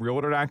of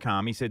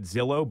Realtor.com. He said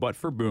Zillow, but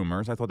for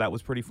boomers. I thought that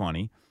was pretty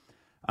funny.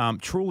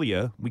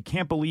 Trulia, we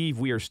can't believe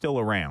we are still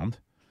around.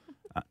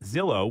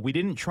 Zillow, we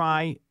didn't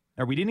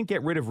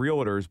get rid of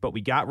realtors, but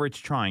we got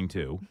rich trying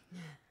to.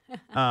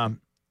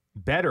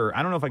 Better,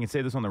 I don't know if I can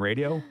say this on the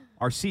radio.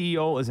 Our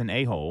CEO is an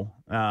a-hole,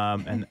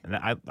 and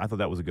I thought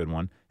that was a good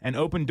one. And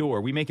Open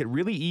Door, we make it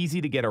really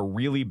easy to get a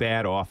really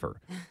bad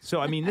offer.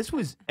 So, I mean,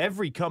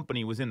 every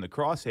company was in the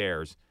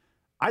crosshairs.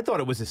 I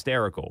thought it was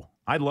hysterical.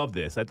 I love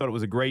this. I thought it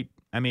was a great,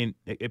 I mean,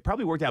 it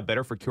probably worked out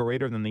better for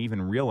Curator than they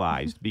even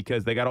realized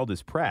because they got all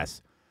this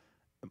press.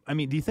 I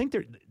mean, do you think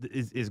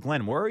is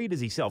Glenn worried?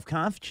 Is he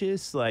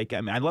self-conscious? Like,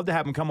 I mean, I'd love to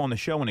have him come on the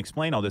show and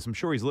explain all this. I'm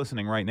sure he's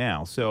listening right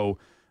now. So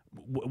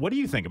what do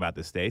you think about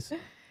this, Stace?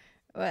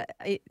 Well,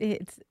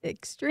 it's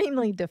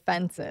extremely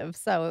defensive.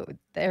 So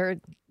there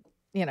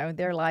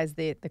lies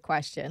the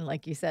question.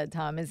 Like you said,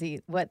 Tom, is he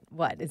what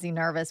is he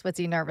nervous? What's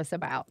he nervous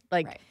about?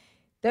 Like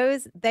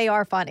they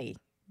are funny.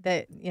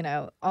 That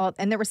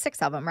and there were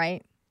 6 of them,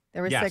 right?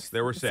 There were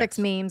there were 6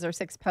 memes or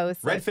 6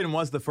 posts. Redfin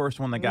was the first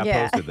one that got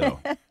posted, though.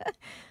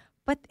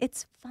 But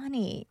it's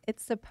funny.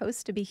 It's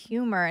supposed to be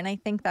humor, and I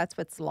think that's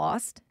what's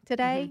lost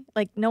today. Mm-hmm.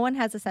 Like, no one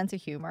has a sense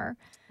of humor.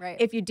 Right.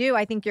 If you do,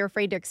 I think you're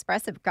afraid to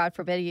express it. God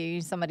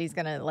forbid somebody's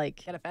going to,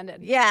 like... Get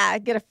offended. Yeah,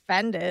 get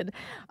offended.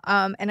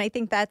 And I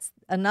think that's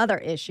another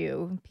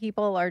issue.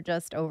 People are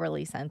just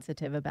overly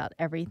sensitive about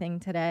everything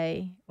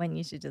today when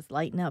you should just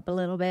lighten up a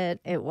little bit.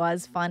 It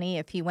was funny.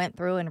 If he went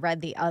through and read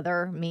the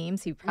other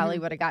memes, he probably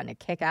would have gotten a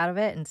kick out of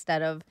it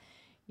instead of,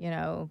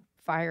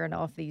 firing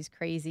off these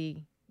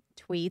crazy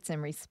tweets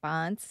in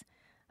response.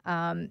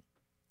 And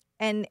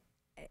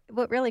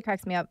what really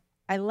cracks me up,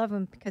 I love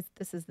him because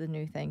this is the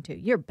new thing too.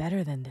 You're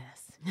better than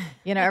this.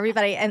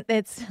 Everybody, and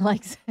it's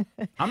like...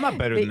 I'm not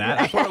better than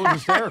that. I thought it was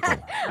hysterical.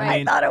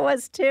 I thought it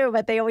was too,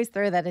 but they always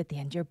throw that at the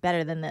end. You're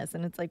better than this.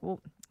 And it's like, well,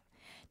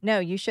 no,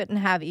 you shouldn't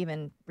have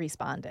even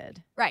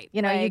responded. Right.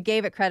 You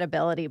gave it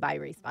credibility by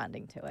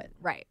responding to it.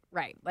 Right.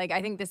 Like,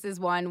 I think this is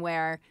one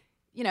where,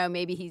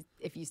 maybe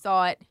if you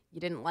saw it, you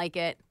didn't like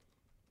it,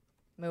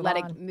 move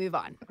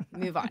on.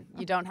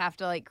 You don't have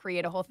to like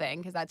create a whole thing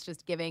because that's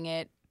just giving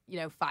it,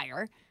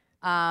 fire.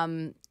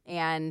 And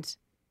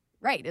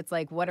right, it's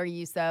like, what are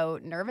you so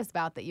nervous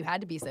about that you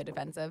had to be so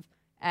defensive?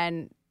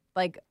 And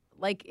like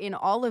in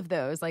all of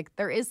those, like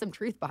there is some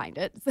truth behind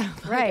it. So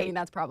right, I mean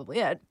that's probably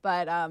it.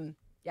 But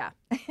yeah.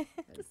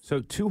 So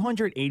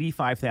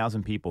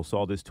 285,000 people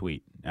saw this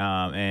tweet,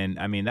 and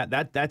I mean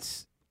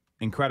that's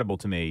incredible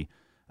to me.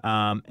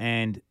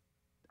 And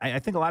I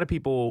think a lot of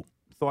people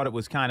thought it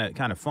was kind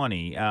of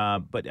funny,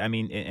 but I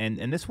mean,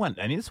 and this went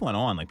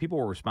on. Like people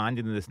were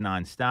responding to this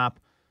nonstop.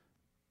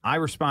 I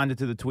responded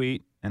to the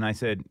tweet and I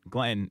said,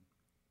 Glenn,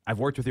 I've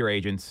worked with your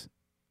agents.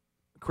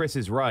 Chris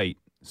is right.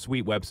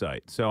 Sweet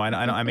website. So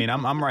I mean,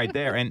 I'm right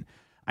there. And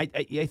I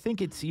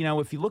think it's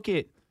if you look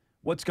at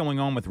what's going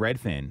on with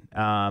Redfin,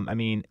 I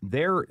mean,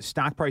 their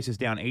stock price is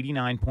down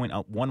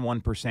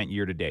 89.11%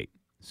 year to date.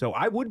 So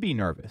I would be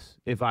nervous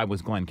if I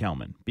was Glenn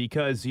Kelman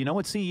because you know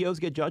what CEOs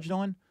get judged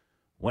on?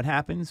 What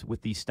happens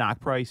with the stock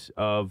price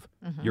of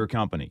your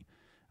company.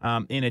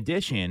 In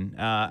addition,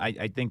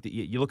 I think that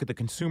you look at the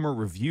consumer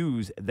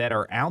reviews that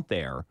are out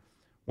there.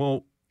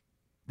 Well,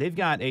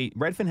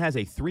 Redfin has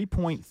a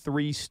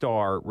 3.3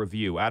 star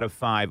review out of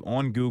 5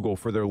 on Google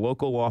for their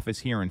local office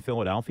here in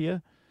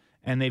Philadelphia.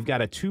 And they've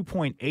got a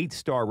 2.8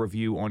 star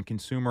review on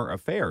Consumer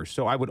Affairs.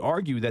 So I would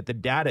argue that the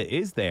data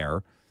is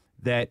there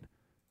that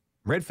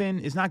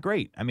Redfin is not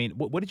great. I mean,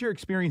 what has your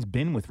experience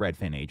been with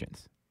Redfin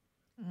agents?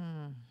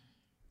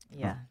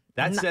 Yeah.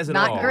 That says it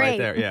all right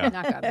there. Yeah.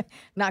 Not good.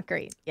 Not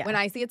great. Yeah. When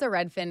I see it's a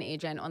Redfin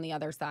agent on the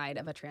other side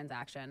of a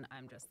transaction,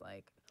 I'm just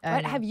like,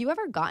 what? Have you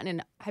ever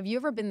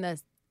been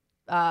the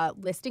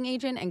listing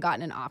agent and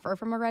gotten an offer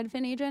from a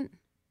Redfin agent?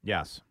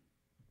 Yes.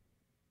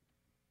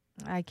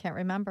 I can't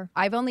remember.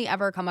 I've only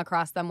ever come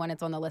across them when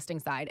it's on the listing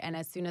side. And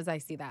as soon as I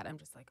see that, I'm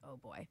just like, oh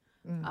boy.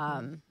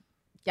 Mm-hmm.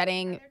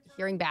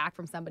 Hearing back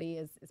from somebody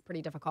is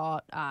pretty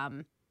difficult.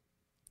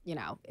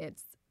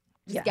 It's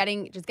just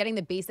getting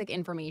the basic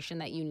information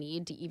that you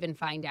need to even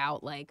find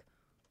out like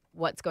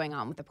what's going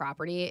on with the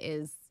property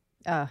is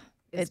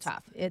it's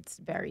tough. It's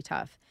very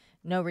tough.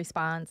 No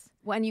response.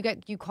 When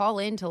you call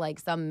into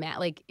like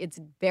it's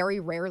very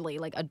rarely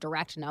like a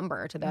direct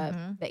number to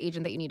the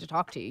agent that you need to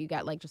talk to. You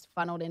get like just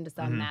funneled into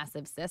some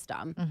massive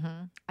system.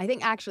 I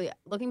think actually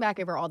looking back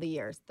over all the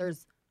years,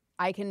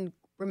 I can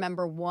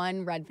remember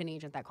one Redfin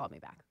agent that called me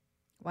back.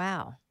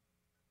 Wow.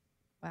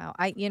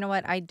 You know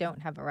what? I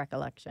don't have a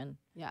recollection.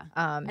 Yeah.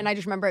 And I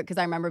just remember it because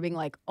I remember being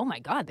like, oh my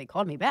God, they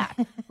called me back.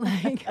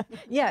 Like,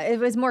 yeah, it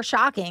was more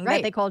shocking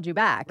that they called you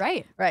back.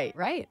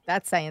 Right.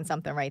 That's saying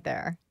something right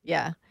there.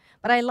 Yeah.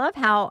 But I love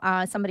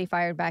how somebody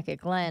fired back at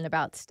Glenn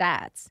about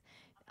stats.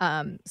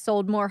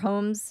 Sold more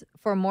homes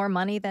for more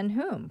money than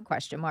whom? ?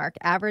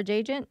 Average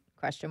agent? ?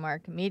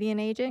 Median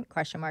agent? ?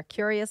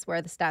 Curious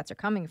where the stats are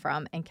coming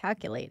from and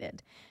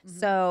calculated.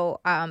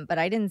 So, but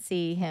I didn't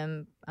see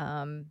him,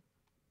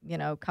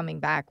 coming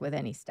back with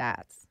any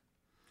stats.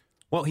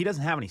 Well, he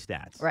doesn't have any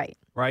stats.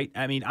 Right.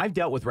 I mean, I've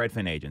dealt with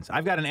Redfin agents.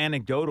 I've got an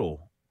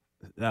anecdotal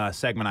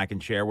segment I can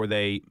share where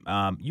they,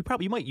 you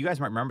guys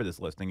might remember this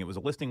listing. It was a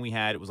listing we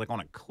had. It was like on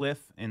a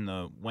cliff in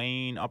the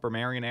Wayne, Upper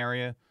Marion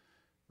area.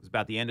 It was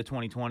about the end of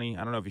 2020.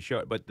 I don't know if you show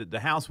it, but the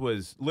house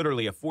was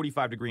literally a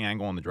 45-degree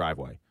angle on the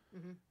driveway.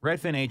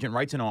 Redfin agent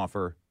writes an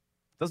offer,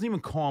 doesn't even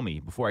call me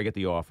before I get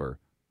the offer.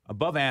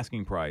 Above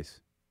asking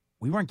price.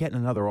 We weren't getting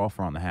another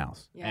offer on the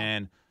house. Yeah.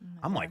 And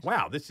I'm like,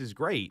 wow, this is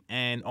great.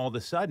 And all of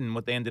a sudden,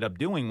 what they ended up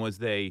doing was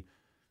they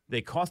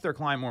cost their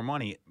client more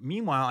money.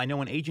 Meanwhile, I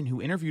know an agent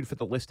who interviewed for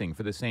the listing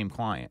for the same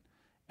client.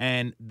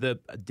 And the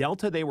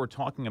delta they were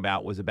talking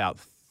about was about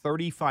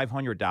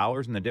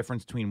 $3,500, and the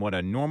difference between what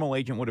a normal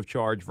agent would have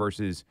charged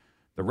versus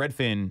the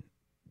Redfin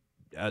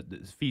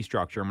fee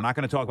structure. I'm not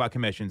going to talk about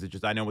commissions. It's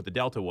just I know what the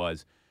delta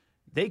was.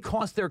 They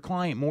cost their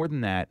client more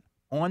than that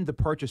on the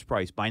purchase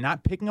price by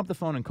not picking up the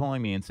phone and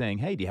calling me and saying,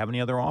 hey, do you have any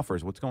other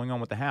offers? What's going on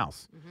with the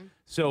house?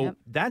 So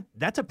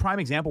that's a prime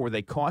example where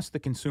they cost the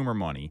consumer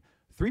money.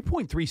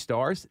 3.3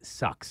 stars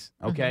sucks,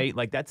 okay?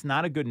 Like, that's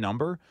not a good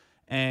number.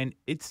 And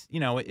it's,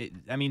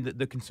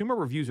 the consumer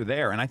reviews are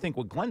there. And I think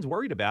what Glenn's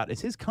worried about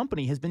is his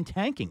company has been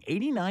tanking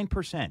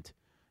 89%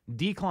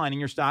 decline in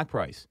your stock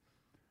price.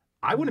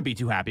 I wouldn't be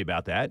too happy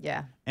about that.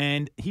 Yeah.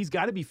 And he's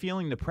got to be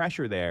feeling the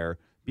pressure there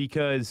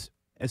because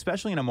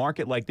especially in a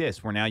market like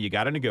this where now you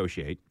got to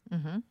negotiate.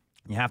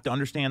 You have to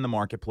understand the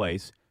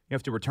marketplace. You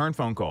have to return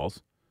phone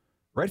calls.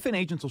 Redfin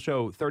agents will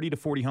show 30 to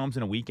 40 homes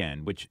in a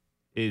weekend, which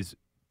is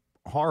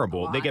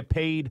horrible. They get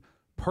paid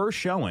per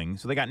showing,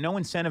 so they got no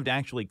incentive to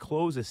actually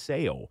close a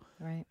sale.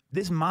 Right.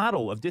 This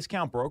model of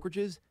discount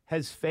brokerages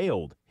has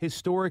failed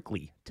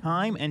historically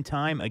time and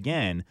time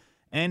again,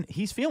 and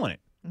he's feeling it.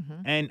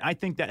 And I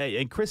think that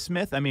and Chris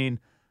Smith,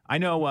 I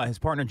know his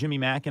partner, Jimmy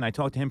Mackin. I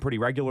talked to him pretty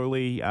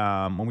regularly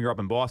when we were up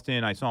in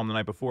Boston. I saw him the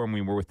night before when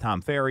we were with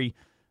Tom Ferry.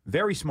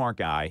 Very smart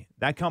guy.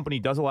 That company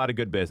does a lot of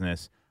good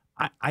business.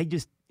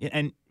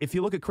 And if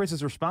you look at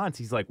Chris's response,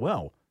 he's like,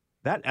 well,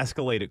 that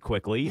escalated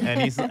quickly.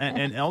 And he's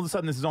and all of a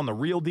sudden this is on The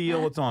Real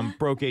Deal. It's on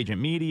Broke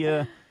Agent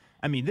Media.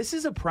 This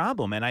is a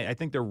problem. And I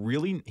think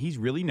he's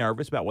really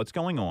nervous about what's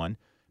going on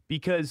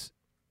because,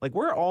 like,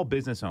 we're all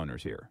business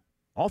owners here.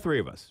 All three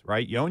of us,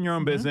 right? You own your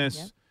own business.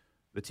 Yep.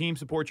 The team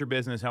supports your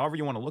business, however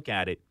you want to look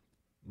at it.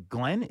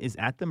 Glenn is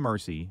at the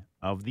mercy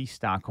of the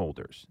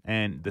stockholders,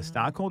 and the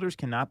stockholders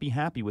cannot be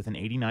happy with an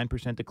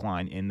 89%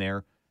 decline in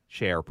their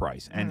share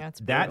price. And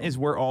that is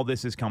where all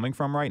this is coming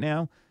from right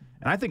now.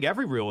 And I think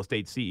every real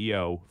estate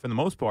CEO, for the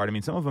most part,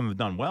 some of them have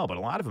done well, but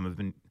a lot of them have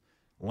been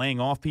laying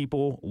off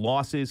people,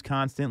 losses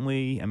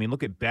constantly.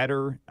 Look at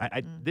Better.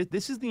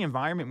 This is the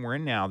environment we're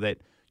in now that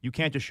you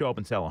can't just show up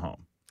and sell a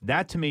home.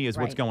 That, to me, is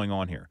what's going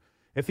on here.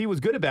 If he was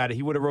good about it,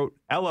 he would have wrote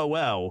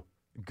LOL,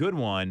 good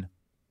one,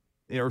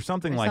 or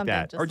something like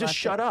that. Or just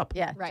shut up.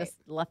 Yeah, just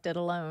left it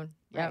alone.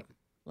 Yep. Right.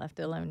 Left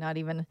it alone. Not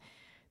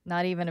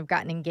even have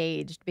gotten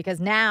engaged because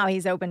now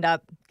he's opened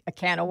up a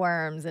can of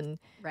worms and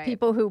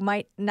people who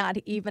might not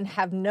even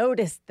have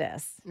noticed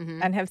this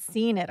and have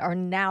seen it are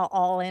now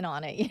all in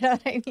on it. You know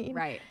what I mean?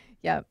 Right.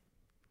 Yep.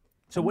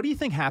 So what do you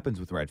think happens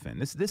with Redfin?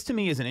 This to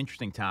me is an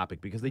interesting topic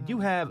because they do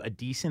have a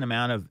decent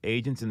amount of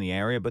agents in the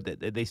area, but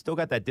they still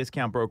got that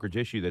discount brokerage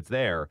issue that's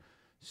there.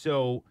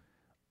 So,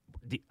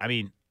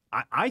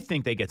 I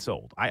think they get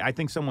sold. I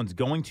think someone's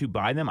going to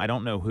buy them. I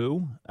don't know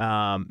who.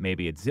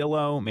 Maybe it's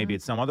Zillow. Maybe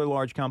it's some other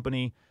large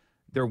company.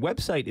 Their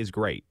website is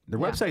great. Their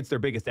website's their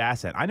biggest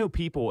asset. I know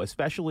people,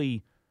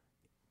 especially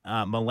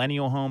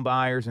millennial home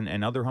buyers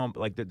and other home,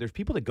 like there's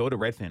people that go to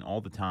Redfin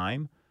all the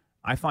time.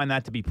 I find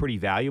that to be pretty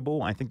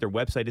valuable. I think their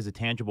website is a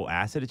tangible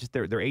asset. It's just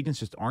their agents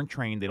just aren't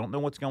trained. They don't know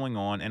what's going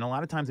on. And a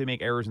lot of times they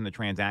make errors in the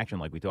transaction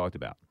like we talked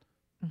about.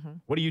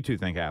 What do you two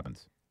think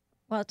happens?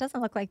 Well, it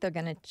doesn't look like they're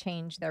going to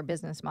change their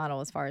business model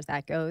as far as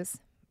that goes.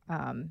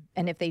 And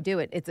if they do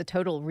it, it's a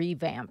total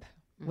revamp,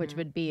 which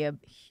would be a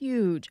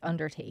huge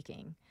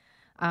undertaking.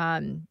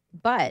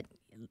 But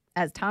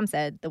as Tom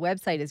said, the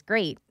website is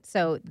great.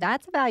 So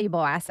that's a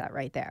valuable asset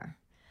right there.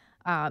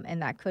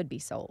 And that could be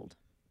sold.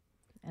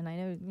 And I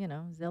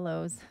know,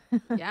 Zillow's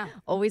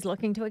always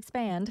looking to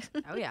expand.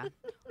 Oh, yeah.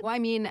 Well,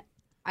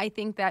 I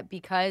think that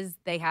because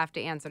they have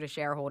to answer to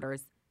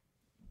shareholders,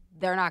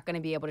 they're not going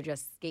to be able to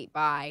just skate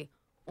by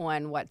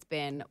on what's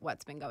been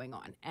going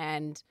on.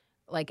 And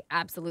like,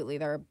 absolutely,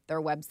 their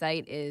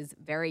website is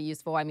very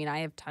useful. I mean, I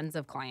have tons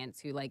of clients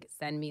who like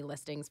send me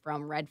listings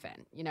from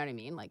Redfin. You know what I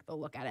mean? Like, they'll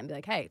look at it and be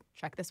like, hey,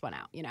 check this one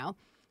out, you know?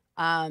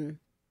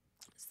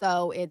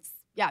 So it's,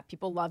 yeah,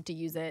 people love to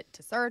use it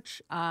to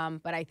search.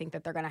 But I think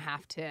that they're going to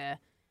have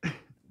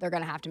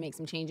to make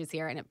some changes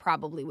here, and it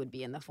probably would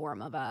be in the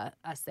form of a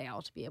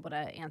sale to be able to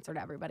answer to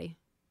everybody.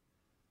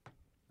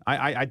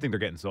 I think they're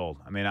getting sold.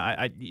 I mean,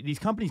 these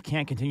companies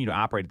can't continue to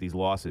operate at these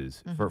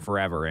losses for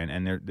forever,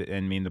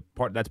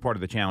 that's part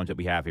of the challenge that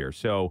we have here.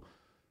 So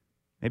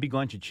maybe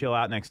Glenn should chill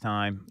out next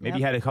time. Maybe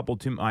he had a couple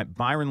too.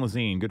 Byron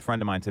Lazine, good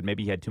friend of mine, said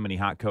maybe he had too many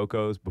hot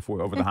cocos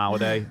over the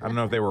holiday. I don't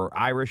know if they were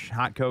Irish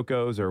hot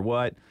cocos or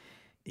what.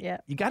 Yeah,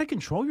 you got to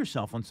control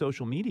yourself on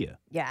social media.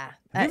 Yeah,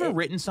 have you ever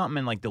written something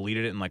and like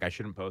deleted it and like I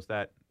shouldn't post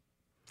that?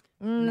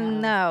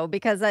 No,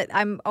 because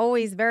I'm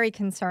always very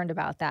concerned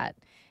about that,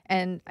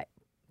 and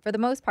for the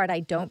most part,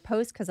 I don't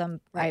post because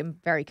I'm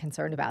very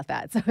concerned about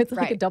that. So it's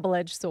like a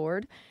double-edged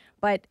sword.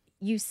 But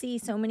you see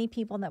so many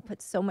people that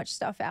put so much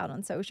stuff out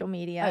on social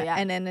media,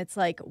 and then it's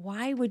like,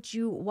 why would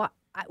you? What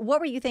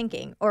were you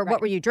thinking, or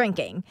what were you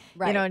drinking?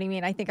 Right. You know what I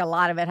mean? I think a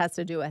lot of it has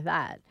to do with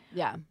that.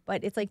 Yeah.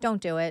 But it's like,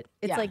 don't do it.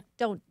 It's like,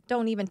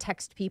 don't even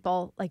text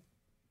people. Like,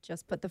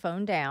 just put the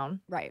phone down.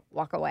 Right.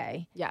 Walk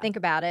away. Yeah. Think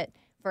about it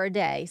for a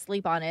day.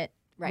 Sleep on it.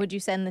 Right. Would you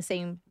send the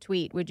same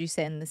tweet? Would you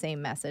send the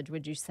same message?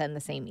 Would you send the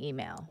same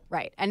email?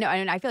 Right. And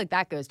I feel like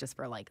that goes just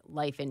for like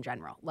life in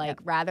general. Like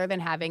rather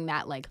than having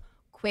that like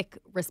quick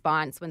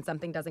response when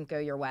something doesn't go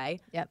your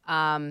way. Yep.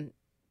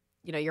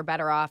 You know, you're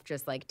better off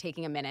just like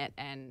taking a minute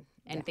and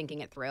thinking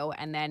it through.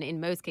 And then in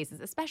most cases,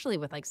 especially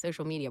with like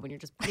social media, when you're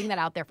just putting that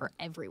out there for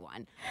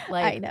everyone,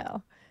 like I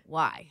know.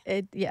 Why?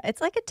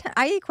 It's like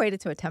I equate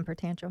it to a temper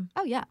tantrum.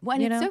 Oh yeah.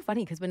 Well, and it's so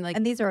funny because when like,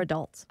 and these are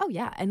adults. Oh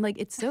yeah. And like,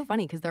 it's so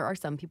funny because there are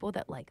some people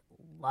that like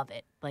love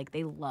it. Like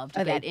they love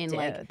to get in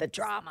like the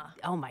drama.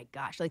 Oh my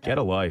gosh. Like get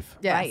a life.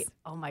 Yes. Right.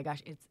 Oh my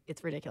gosh.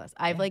 It's ridiculous.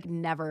 I've like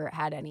never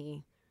had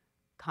any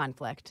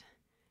conflict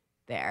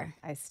there.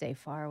 I stay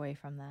far away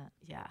from that.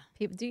 Yeah.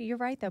 You're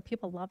right though.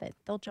 People love it.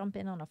 They'll jump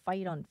in on a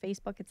fight on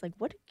Facebook. It's like,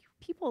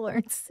 people are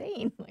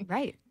insane. Like,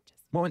 right.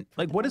 Well,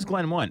 like, what does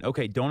Glenn want?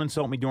 Okay, don't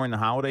insult me during the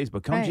holidays,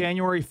 but come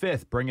January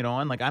 5th, bring it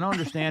on. Like, I don't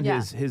understand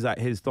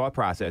his thought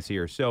process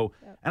here. So,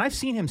 and I've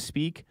seen him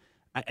speak.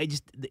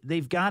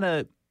 They've got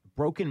a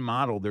broken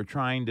model they're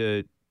trying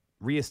to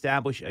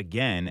reestablish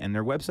again, and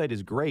their website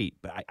is great,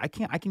 but I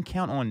can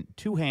count on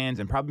two hands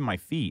and probably my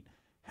feet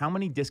how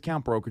many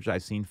discount brokers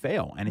I've seen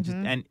fail. And it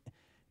and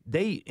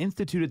they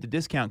instituted the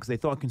discount because they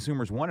thought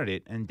consumers wanted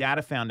it, and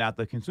data found out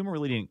the consumer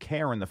really didn't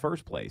care in the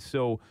first place.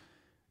 So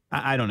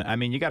I don't know. I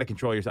mean, you got to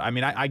control yourself. I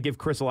mean, I give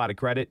Chris a lot of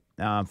credit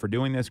for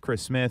doing this.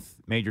 Chris Smith,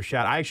 major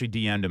shout. I actually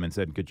DM'd him and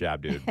said, good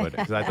job, dude,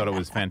 because I thought it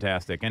was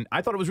fantastic. And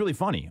I thought it was really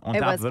funny on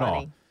top of it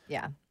all.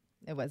 Yeah,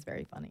 it was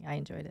very funny. I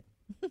enjoyed it.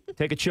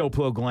 Take a chill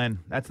pill, Glenn.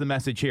 That's the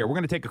message here. We're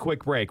going to take a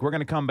quick break. We're going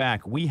to come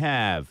back. We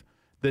have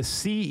the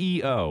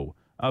CEO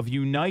of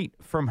Unite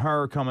From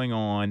Her coming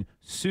on,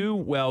 Sue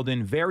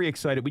Weldon. Very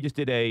excited. We just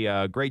did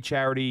a great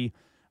charity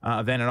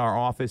event at our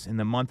office in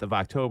the month of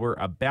October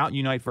about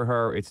Unite For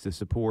Her. It's to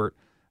support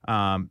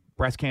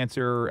breast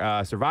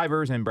cancer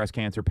survivors and breast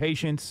cancer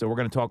patients. So we're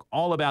going to talk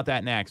all about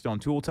that next on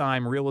Tool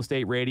Time Real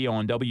Estate Radio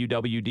on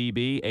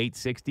WWDB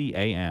 860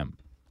 AM.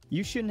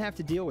 You shouldn't have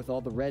to deal with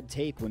all the red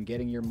tape when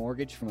getting your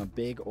mortgage from a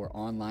big or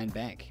online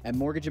bank. At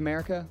Mortgage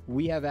America,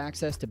 we have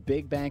access to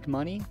big bank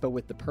money, but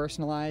with the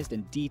personalized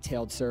and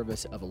detailed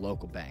service of a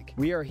local bank.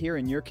 We are here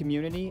in your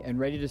community and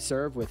ready to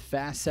serve with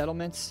fast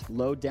settlements,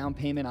 low down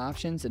payment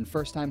options, and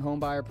first-time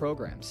homebuyer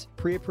programs.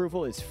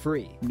 Pre-approval is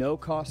free, no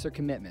costs or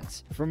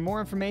commitments. For more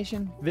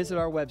information, visit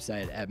our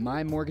website at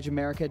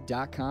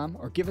mymortgageamerica.com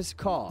or give us a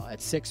call at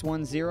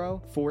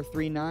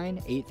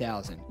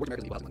 610-439-8000. Mortgage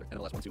America's equal housing lender,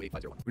 NMLS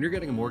 1285001. When you're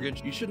getting a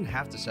mortgage, you shouldn't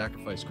have to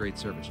sacrifice great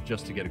service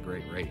just to get a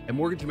great rate. At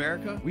Mortgage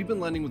America, we've been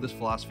lending with this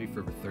philosophy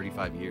for over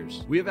 35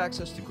 years. We have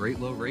access to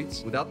great low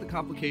rates without the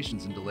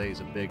complications and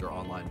delays of big or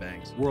online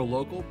banks. We're a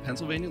local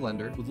Pennsylvania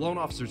lender with loan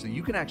officers that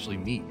you can actually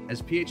meet.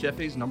 As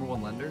PHFA's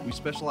 #1 lender, we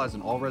specialize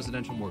in all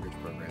residential mortgage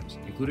programs,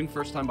 including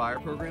first-time buyer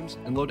programs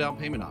and low down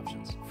payment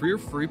options. For your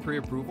free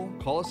pre-approval,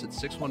 call us at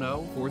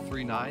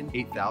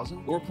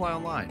 610-439-8000 or apply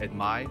online at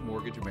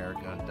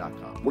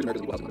mymortgageamerica.com. Mortgage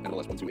America's equal housing lender,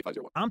 NMLS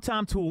 1285001. I'm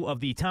Tom Toole of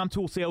the Tom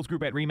Toole Sales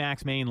Group at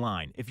RE/MAX Main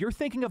Line. If you're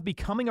thinking of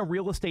becoming a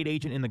real estate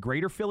agent in the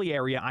greater Philly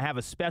area, I have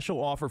a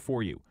special offer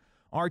for you.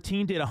 Our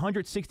team did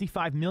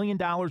 $165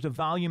 million of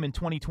volume in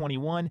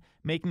 2021,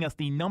 making us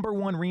the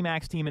 #1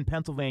 RE/MAX team in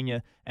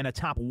Pennsylvania and a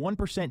top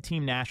 1%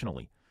 team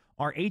nationally.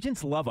 Our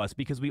agents love us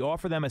because we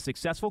offer them a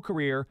successful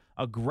career,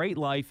 a great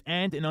life,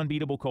 and an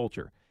unbeatable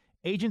culture.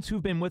 Agents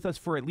who've been with us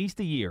for at least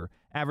a year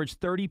average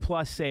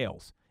 30-plus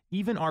sales.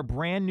 Even our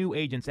brand new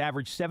agents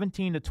average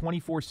 17 to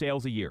 24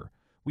 sales a year.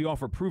 We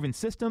offer proven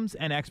systems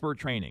and expert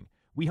training.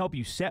 We help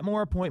you set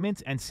more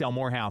appointments and sell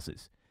more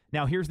houses.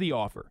 Now here's the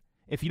offer.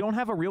 If you don't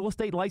have a real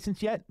estate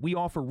license yet, we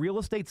offer real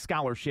estate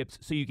scholarships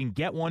so you can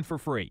get one for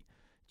free.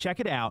 Check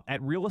it out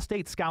at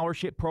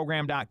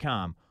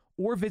realestatescholarshipprogram.com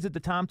or visit the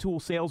Tom Toole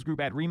Sales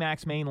Group at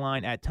RE/MAX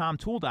Mainline at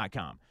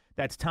tomtoole.com.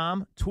 That's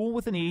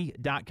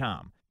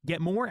tomtoole.com. Get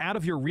more out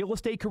of your real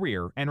estate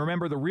career, and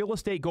remember the real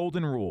estate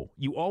golden rule.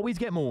 You always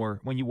get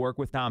more when you work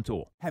with Tom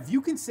Toole. Have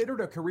you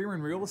considered a career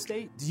in real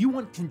estate? Do you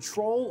want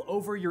control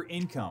over your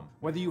income?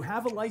 Whether you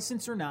have a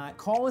license or not,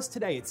 call us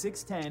today at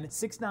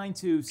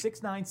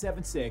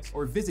 610-692-6976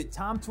 or visit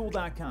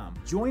tomtoole.com.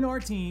 Join our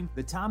team,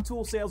 the Tom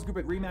Toole Sales Group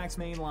at RE/MAX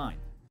Mainline.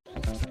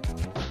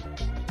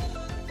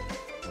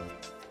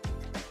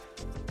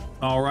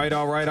 All right.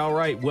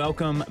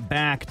 Welcome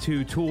back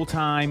to Toole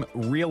Time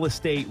Real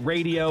Estate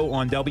Radio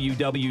on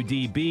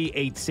WWDB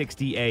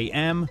 860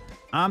 AM.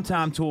 I'm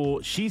Tom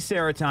Toole. She's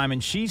Sarah Timon.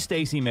 She's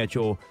Stacy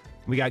Mitchell.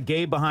 We got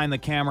Gabe behind the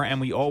camera, and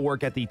we all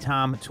work at the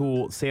Tom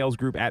Toole Sales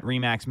Group at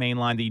RE/MAX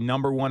Mainline, the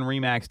 #1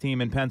 RE/MAX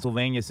team in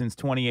Pennsylvania since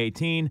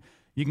 2018.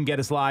 You can get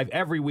us live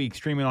every week,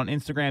 streaming on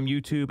Instagram,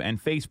 YouTube,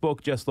 and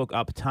Facebook. Just look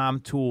up Tom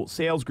Toole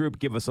Sales Group.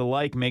 Give us a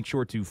like. Make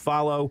sure to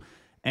follow.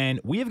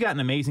 And we have got an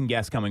amazing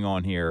guest coming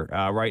on here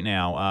right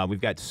now. We've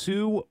got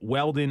Sue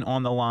Weldon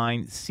on the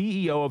line,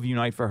 CEO of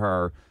Unite for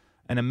Her,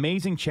 an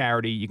amazing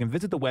charity. You can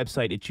visit the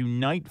website at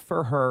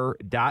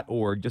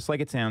uniteforher.org, just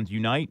like it sounds,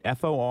 Unite,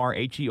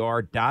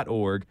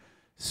 FORHER.org.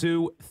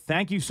 Sue,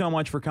 thank you so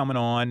much for coming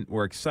on.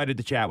 We're excited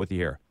to chat with you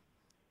here.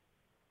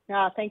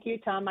 Thank you,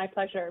 Tom. My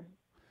pleasure.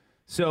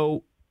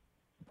 So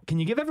can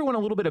you give everyone a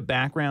little bit of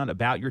background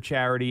about your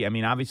charity? I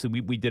mean,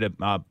 obviously, we did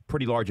a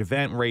pretty large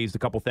event, raised a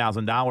couple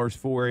 $1,000s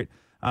for it.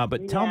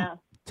 But tell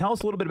us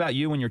a little bit about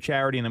you and your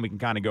charity, and then we can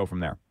kind of go from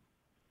there.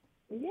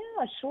 Yeah,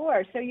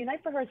 sure. So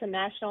Unite for Her is a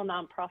national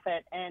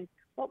nonprofit, and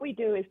what we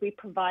do is we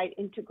provide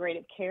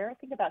integrative care.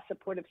 Think about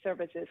supportive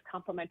services,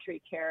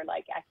 complementary care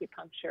like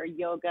acupuncture,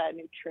 yoga,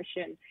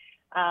 nutrition,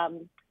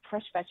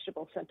 fresh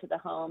vegetables sent to the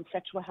home,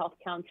 sexual health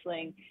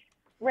counseling,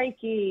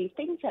 Reiki,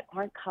 things that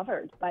aren't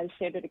covered by the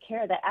standard of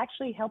care that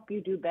actually help you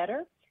do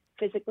better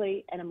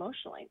physically and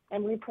emotionally.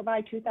 And we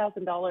provide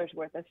 $2,000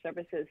 worth of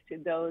services to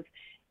those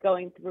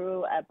going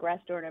through a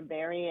breast or an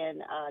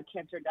ovarian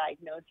cancer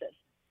diagnosis.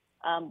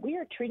 We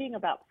are treating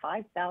about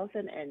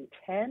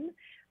 5,010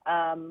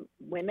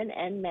 women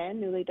and men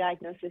newly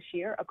diagnosed this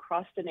year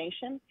across the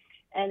nation.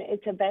 And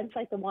it's events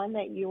like the one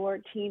that your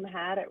team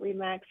had at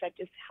RE/MAX that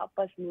just help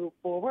us move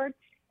forward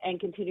and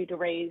continue to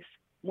raise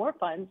more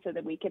funds so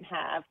that we can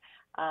have,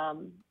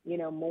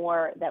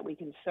 more that we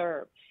can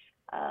serve.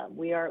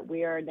 We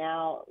are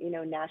now,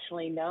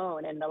 nationally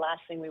known, and the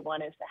last thing we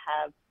want is to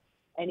have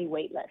any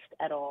wait list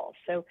at all.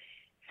 So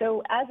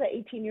as an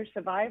 18-year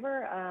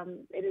survivor,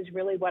 it is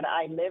really what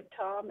I lived,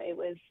 Tom. It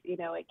was,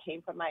 it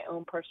came from my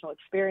own personal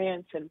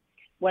experience, and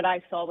what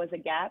I saw was a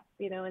gap,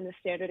 in the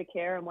standard of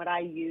care, and what I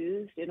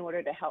used in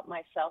order to help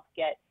myself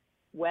get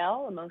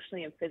well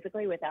emotionally and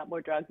physically without more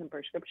drugs and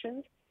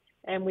prescriptions.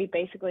 And we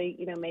basically,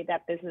 made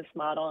that business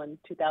model in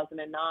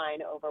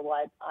 2009 over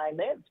what I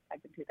lived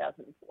back in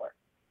 2004.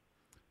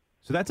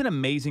 So that's an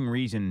amazing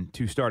reason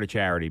to start a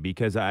charity,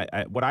 because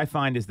what I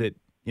find is that,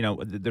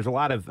 there's a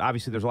lot of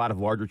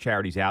larger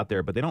charities out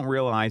there, but they don't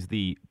realize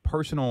the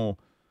personal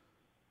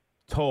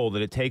toll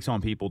that it takes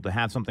on people to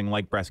have something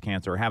like breast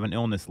cancer or have an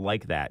illness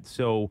like that.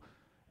 So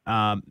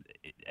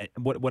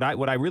what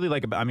I really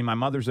like about, my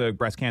mother's a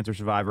breast cancer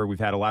survivor. We've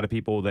had a lot of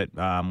people that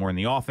were in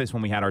the office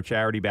when we had our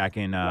charity back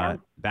in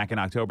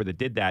October that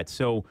did that.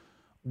 So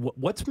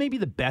what's maybe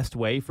the best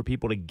way for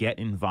people to get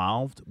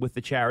involved with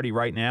the charity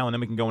right now? And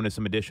then we can go into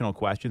some additional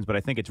questions, but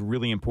I think it's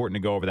really important to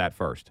go over that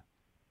first.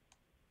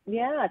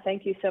 Yeah,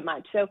 thank you so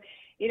much. So,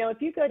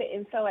 if you go to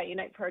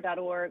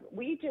info@uniteforher.org,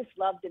 we just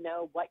love to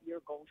know what your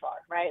goals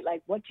are, right?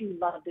 Like, what do you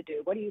love to do?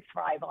 What do you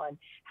thrive on?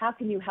 How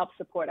can you help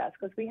support us?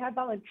 Because we have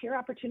volunteer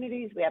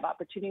opportunities. We have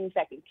opportunities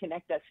that can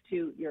connect us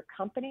to your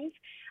companies,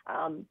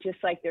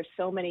 just like there's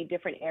so many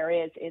different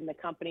areas in the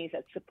companies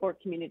that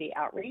support community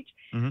outreach.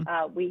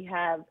 Mm-hmm. We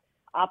have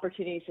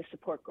opportunities to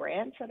support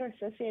grants that are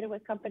associated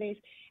with companies,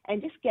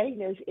 and just getting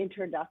those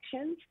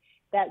introductions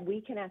that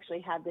we can actually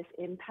have this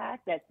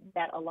impact, that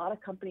a lot of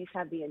companies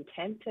have the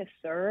intent to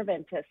serve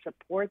and to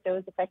support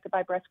those affected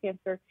by breast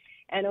cancer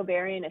and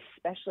ovarian,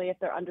 especially if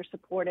they're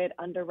under-supported,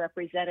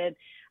 underrepresented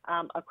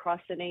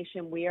across the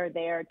nation. We are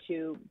there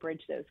to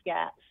bridge those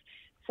gaps.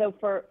 So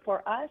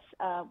for us,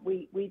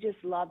 we just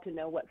love to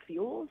know what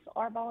fuels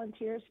our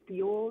volunteers,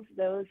 fuels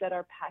those that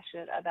are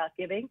passionate about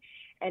giving,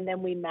 and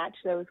then we match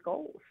those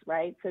goals,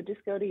 right? So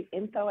just go to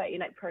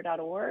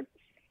info@uniteforher.org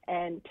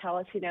and tell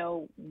us,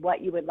 what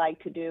you would like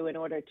to do in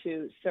order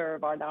to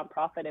serve our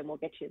nonprofit, and we'll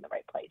get you in the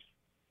right place.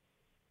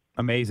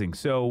 Amazing.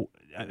 So,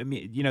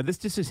 this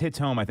just hits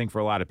home, I think, for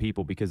a lot of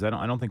people, because I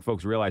don't think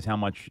folks realize how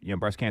much,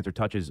 breast cancer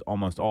touches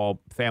almost all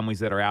families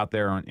that are out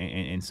there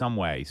in some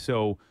way.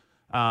 So,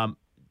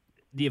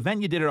 the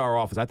event you did at our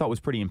office, I thought was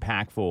pretty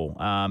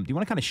impactful. Do you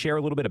want to kind of share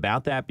a little bit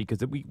about that?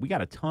 Because we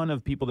got a ton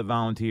of people that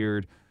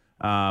volunteered.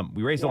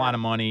 We raised a lot of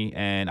money,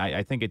 and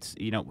I think it's,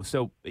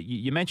 so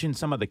you mentioned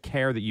some of the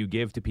care that you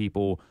give to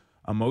people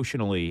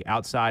emotionally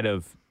outside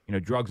of,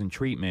 drugs and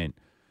treatment.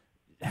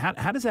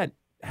 How do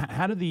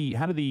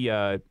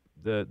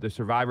the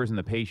survivors and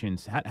the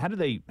patients, how do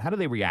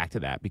they react to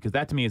that? Because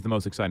that to me is the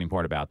most exciting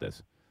part about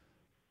this.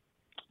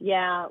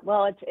 Yeah,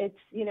 well, it's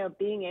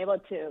being able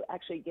to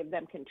actually give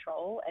them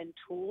control and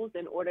tools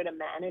in order to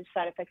manage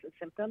side effects and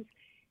symptoms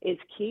is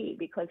key,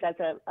 because as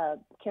a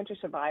cancer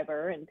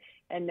survivor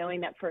and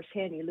knowing that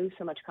firsthand, you lose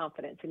so much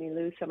confidence and you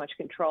lose so much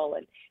control.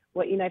 And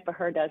what Unite for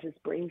Her does is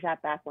brings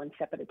that back one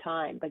step at a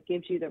time, but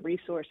gives you the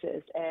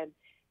resources and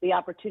the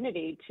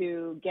opportunity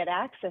to get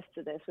access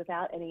to this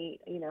without any,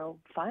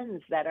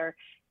 funds that are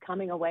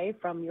coming away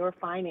from your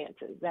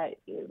finances that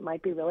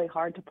might be really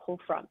hard to pull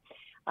from.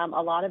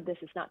 A lot of this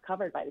is not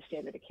covered by the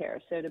standard of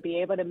care. So to be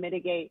able to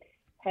mitigate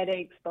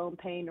headaches, bone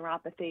pain,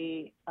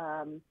 neuropathy,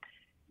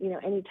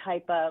 any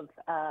type of,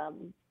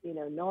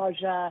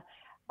 nausea,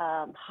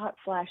 hot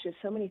flashes,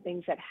 so many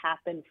things that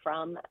happen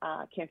from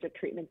cancer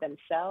treatment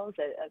themselves,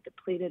 a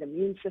depleted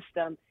immune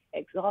system,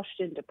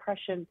 exhaustion,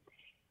 depression,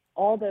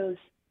 all those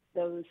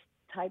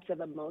types of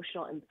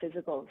emotional and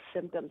physical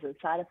symptoms and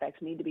side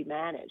effects need to be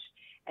managed.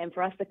 And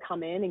for us to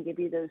come in and give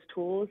you those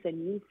tools,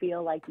 and you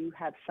feel like you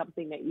have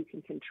something that you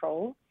can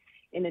control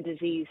in a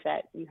disease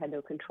that you had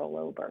no control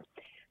over.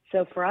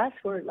 So for us,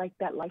 we're like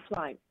that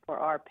lifeline for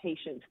our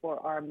patients, for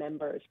our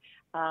members.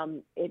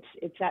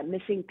 It's that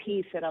missing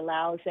piece that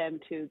allows them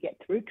to get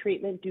through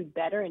treatment, do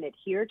better, and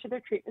adhere to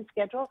their treatment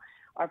schedule.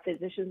 Our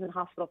physicians and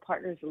hospital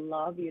partners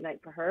love Unite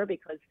for Her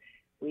because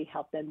we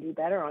help them do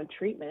better on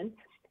treatment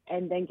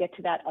and then get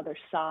to that other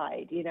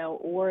side,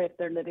 or if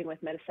they're living with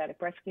metastatic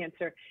breast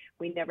cancer,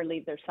 we never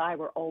leave their side.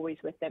 We're always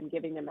with them,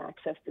 giving them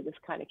access to this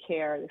kind of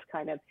care, this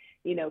kind of,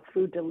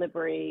 food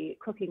delivery,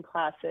 cooking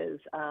classes,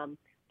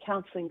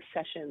 counseling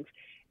sessions,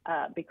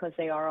 because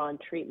they are on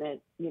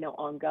treatment,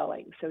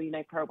 ongoing. So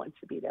Unite for Her wants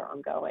to be there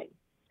ongoing.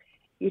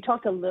 You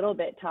talked a little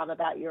bit, Tom,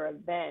 about your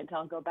event.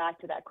 I'll go back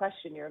to that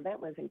question. Your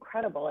event was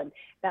incredible, and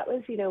that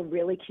was,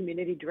 really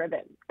community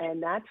driven.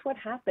 And that's what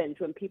happens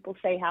when people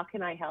say, how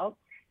can I help?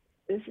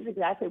 This is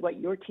exactly what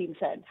your team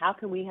said. How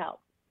can we help?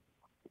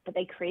 But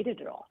they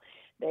created it all.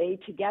 They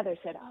together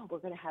said, oh, we're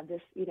going to have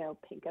this,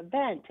 pink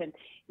event, and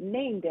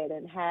named it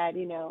and had,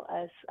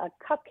 a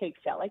cupcake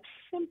sale, like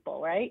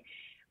simple, right?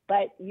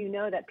 But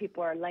that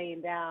people are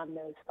laying down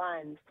those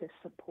funds to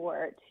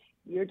support.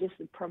 You're just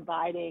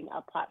providing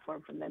a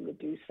platform for them to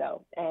do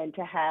so. And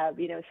to have,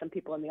 some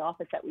people in the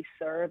office that we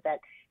serve that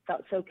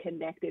felt so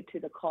connected to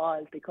the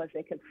cause because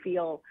they could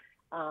feel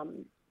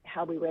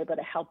how we were able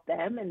to help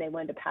them, and they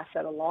wanted to pass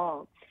that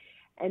along.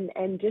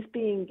 And just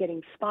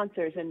getting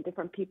sponsors and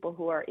different people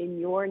who are in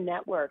your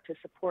network to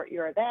support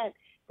your event,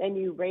 then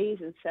you raise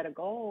and set a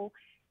goal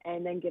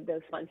and then give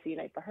those funds to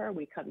Unite for Her.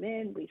 We come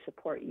in, we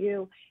support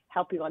you,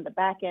 help you on the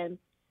back end.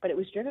 But it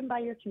was driven by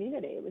your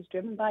community. It was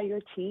driven by your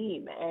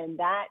team. And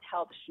that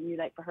helps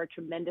Unite for Her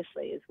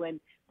tremendously, is when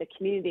the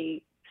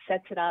community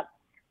sets it up,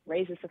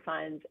 raises the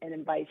funds, and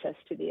invites us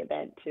to the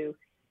event to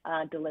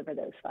deliver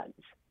those funds.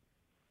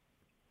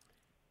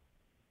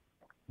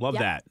 Love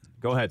that.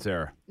 Go ahead,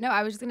 Sarah. No,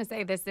 I was just going to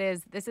say this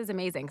is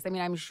amazing, because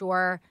I'm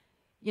sure,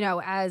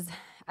 as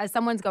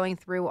someone's going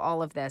through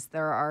all of this,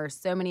 there are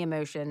so many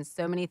emotions,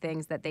 so many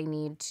things that they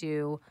need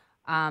to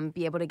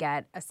be able to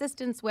get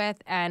assistance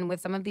with, and with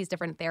some of these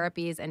different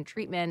therapies and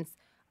treatments,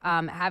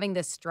 having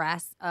the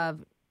stress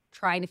of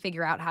trying to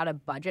figure out how to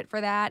budget for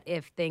that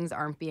if things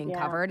aren't being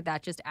covered,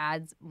 that just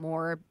adds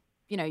more.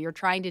 You're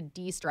trying to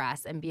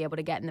de-stress and be able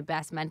to get in the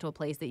best mental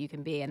place that you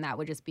can be, and that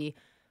would just be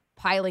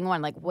piling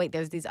on, like, wait,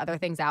 there's these other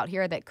things out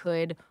here that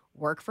could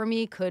work for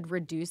me, could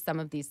reduce some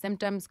of these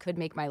symptoms, could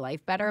make my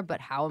life better, but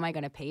how am I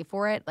going to pay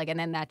for it? And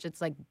then that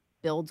just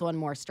builds on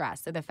more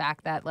stress. So the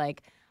fact that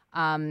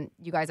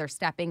you guys are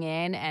stepping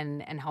in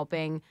and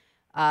helping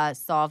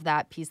solve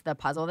that piece of the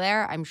puzzle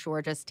there, I'm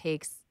sure just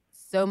takes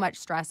so much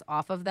stress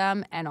off of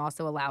them, and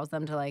also allows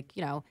them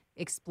to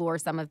explore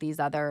some of these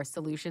other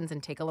solutions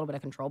and take a little bit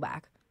of control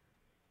back.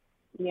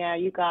 Yeah,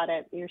 you got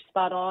it. You're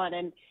spot on.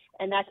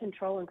 And that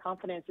control and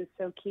confidence is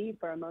so key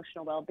for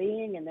emotional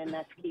well-being, and then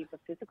that's key for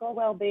physical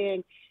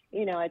well-being.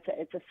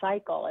 It's a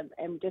cycle,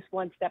 and just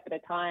one step at a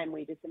time,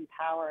 we just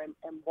empower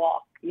and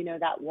walk,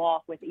 that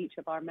walk with each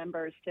of our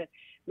members to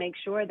make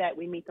sure that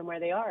we meet them where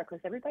they are, because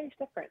everybody's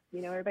different.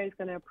 Everybody's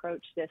going to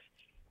approach this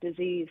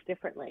disease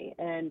differently.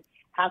 And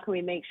how can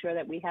we make sure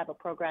that we have a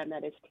program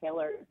that is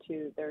tailored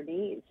to their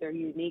needs, their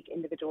unique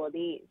individual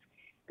needs?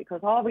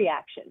 Because all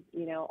reaction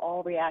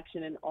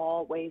and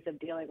all ways of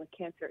dealing with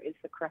cancer is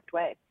the correct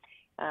way.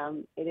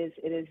 It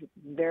is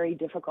very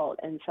difficult,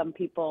 and some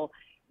people,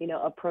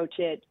 approach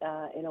it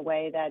in a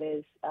way that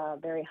is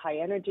very high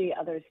energy.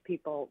 Others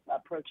people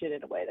approach it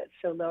in a way that's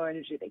so low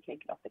energy they can't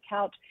get off the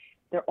couch.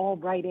 They're all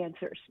right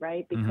answers,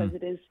 right? Because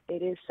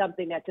it is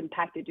something that's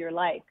impacted your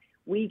life.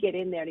 We get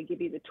in there to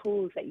give you the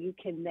tools that you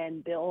can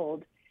then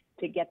build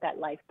to get that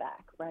life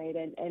back, right?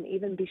 And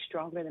even be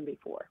stronger than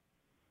before.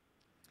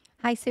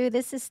 Hi, Sue.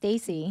 This is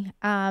Stacy.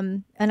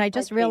 And I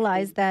just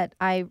realized that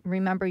I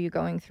remember you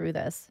going through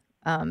this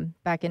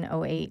back in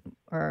 2008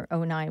 or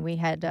 2009. We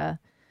had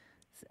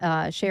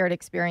shared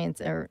experience,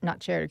 or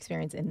not shared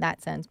experience in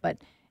that sense, but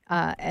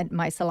at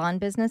my salon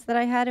business that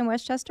I had in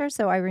Westchester.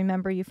 So I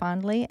remember you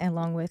fondly,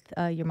 along with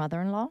your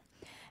mother-in-law.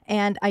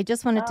 And I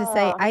just wanted to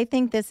say, I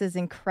think this is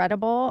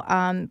incredible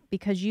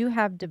because you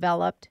have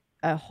developed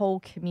a whole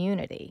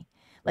community.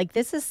 Like,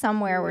 this is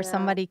somewhere where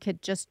somebody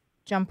could just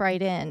jump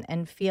right in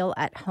and feel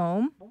at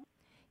home.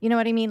 You know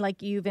what I mean?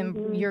 Like, you're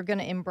going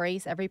to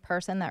embrace every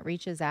person that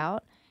reaches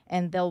out,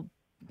 and they'll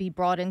be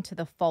brought into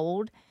the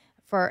fold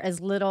for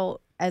as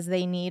little as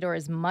they need or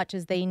as much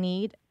as they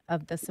need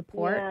of the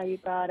support. Yeah, you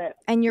got it.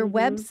 And your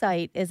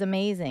website is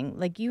amazing.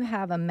 Like, you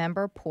have a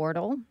member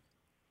portal.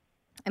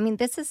 I mean,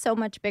 this is so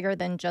much bigger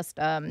than just,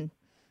 I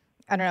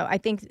don't know. I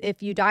think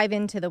if you dive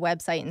into the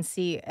website and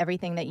see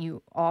everything that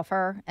you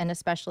offer, and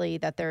especially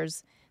that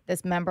there's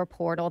this member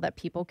portal that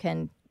people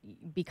can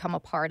become a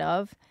part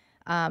of,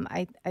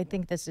 I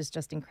think this is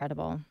just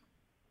incredible.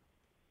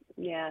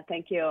 Yeah,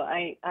 thank you.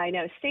 I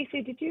know.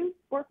 Stacey, did you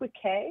work with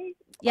Kay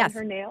Yes.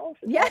 on her nails?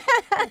 Yeah.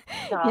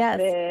 Stop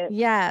it.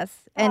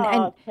 Yes.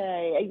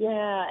 Okay.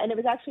 Yeah. And it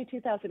was actually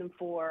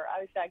 2004. I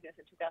was diagnosed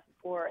in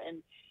 2004,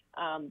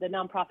 and the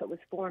nonprofit was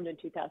formed in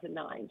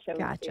 2009. So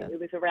Gotcha. it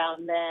was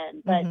around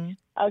then.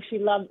 But she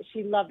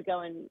loved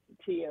going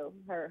to you.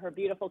 Her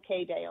beautiful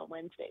K Day on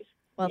Wednesdays.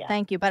 Well, Yeah.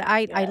 thank you. But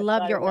I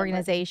love your remember.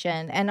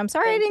 organization. And I'm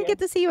sorry I Thank didn't you. get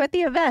to see you at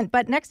the event,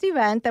 but next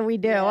event that we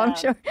do, I'm Yeah.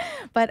 sure.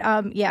 But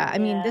I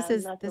mean, this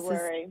not to is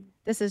worry.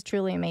 this is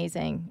truly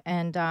amazing.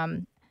 And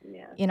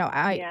Yeah. you know,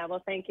 Yeah,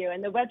 well, thank you.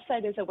 And the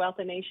website is a wealth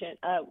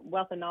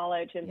of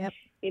knowledge. And, Yep.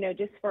 you know,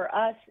 just for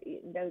us,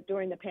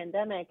 during the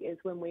pandemic is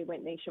when we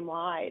went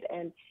nationwide.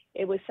 And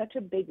it was such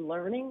a big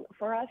learning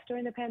for us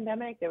during the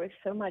pandemic. There was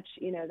so much,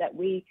 you know, that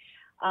we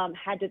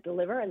had to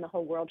deliver, and the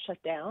whole world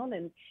shut down,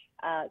 and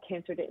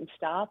cancer didn't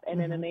stop.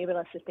 And it enabled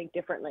us to think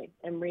differently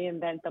and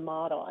reinvent the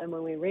model. And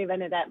when we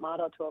reinvented that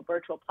model to a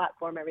virtual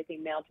platform,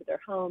 everything mailed to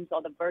their homes,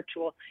 all the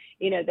virtual,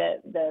 you know,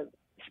 the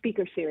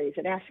speaker series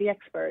and Ask the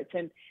Experts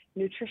and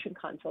nutrition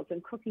consults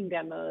and cooking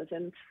demos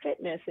and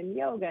fitness and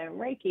yoga and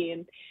Reiki,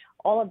 and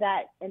all of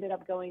that ended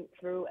up going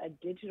through a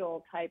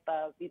digital type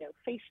of, you know,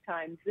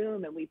 FaceTime,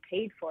 Zoom, and we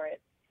paid for it.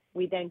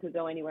 We then could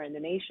go anywhere in the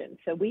nation.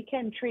 So we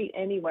can treat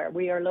anywhere.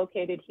 We are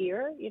located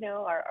here, you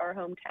know, our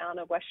hometown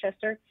of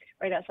Westchester,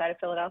 right outside of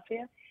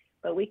Philadelphia,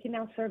 but we can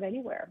now serve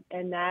anywhere.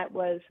 And that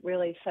was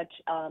really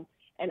such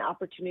an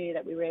opportunity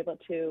that we were able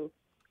to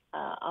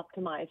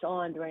optimize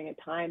on during a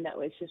time that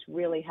was just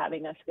really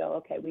having us go,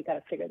 okay, we got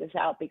to figure this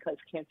out, because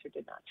cancer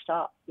did not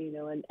stop, you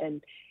know, and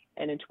in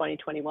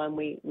 2021,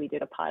 we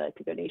did a pilot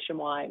to go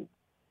nationwide.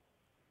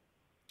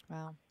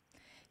 wow.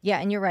 Yeah,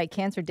 and you're right.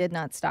 Cancer did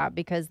not stop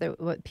because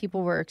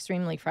people were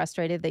extremely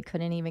frustrated. They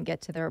couldn't even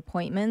get to their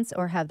appointments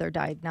or have their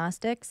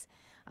diagnostics.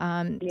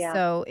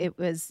 So it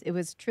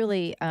was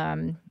truly,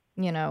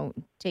 you know,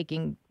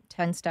 taking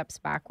 10 steps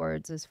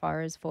backwards as far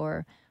as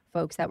for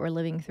folks that were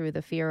living through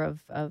the fear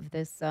of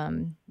this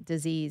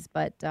disease.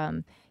 But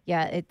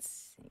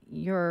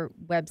your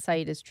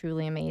website is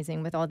truly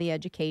amazing with all the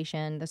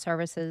education, the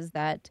services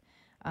that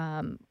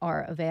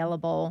are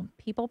available.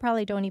 People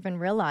probably don't even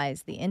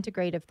realize the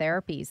integrative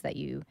therapies that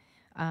you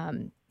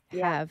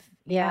have.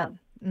 Yeah.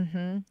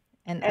 Mm-hmm.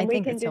 And I we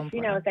think can it's just, so important.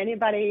 you know, if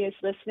anybody is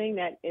listening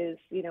that is,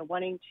 you know,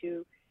 wanting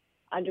to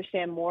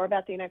understand more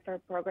about the Unite for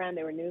Her program,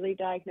 they were newly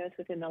diagnosed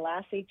within the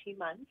last 18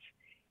 months,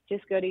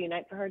 just go to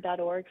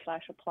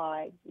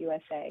uniteforher.org/apply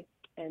USA.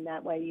 And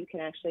that way you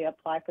can actually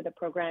apply for the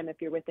program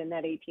if you're within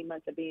that 18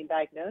 months of being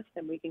diagnosed,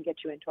 and we can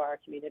get you into our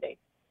community.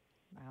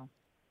 Wow.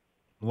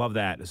 Love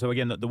that. So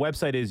again, the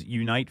website is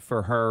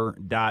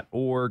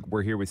uniteforher.org.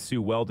 We're here with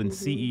Sue Weldon,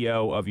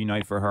 CEO of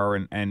Unite for Her.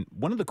 And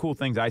one of the cool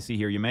things I see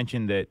here, you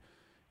mentioned that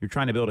you're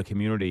trying to build a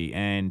community.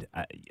 And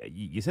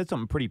you said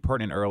something pretty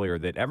pertinent earlier,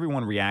 that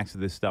everyone reacts to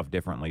this stuff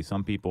differently.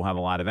 Some people have a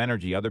lot of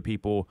energy. Other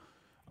people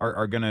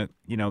are going to,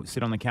 you know,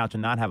 sit on the couch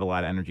and not have a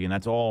lot of energy. And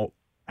that's all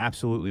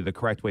absolutely the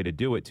correct way to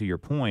do it, to your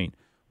point.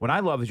 What I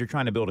love is you're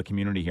trying to build a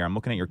community here. I'm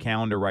looking at your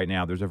calendar right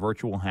now. There's a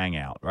virtual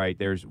hangout, right?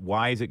 There's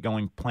why is it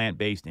going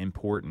plant-based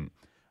important?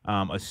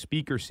 A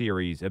speaker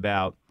series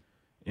about,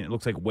 it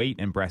looks like weight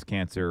and breast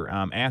cancer.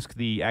 Ask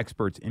the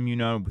Experts,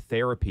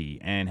 immunotherapy,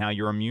 and how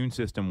your immune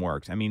system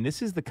works. I mean,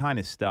 this is the kind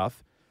of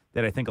stuff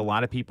that I think a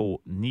lot of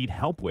people need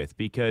help with,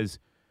 because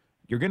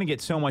you're going to get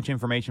so much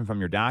information from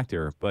your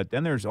doctor, but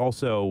then there's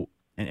also,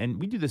 and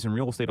we do this in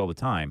real estate all the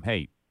time.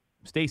 Hey,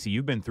 Stacey,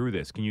 you've been through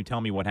this. Can you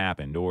tell me what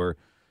happened? Or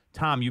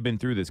Tom, you've been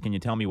through this. Can you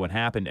tell me what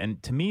happened?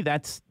 And to me,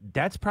 that's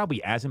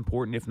probably as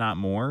important, if not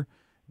more,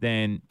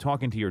 than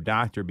talking to your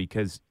doctor,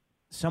 because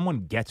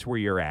someone gets where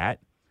you're at,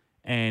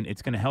 and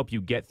it's going to help you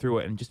get through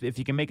it. And just if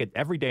you can make it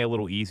every day a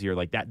little easier,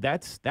 like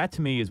that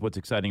to me is what's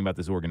exciting about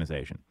this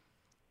organization.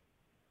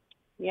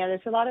 Yeah,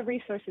 there's a lot of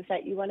resources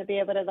that you want to be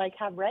able to like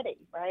have ready,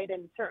 right?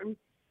 And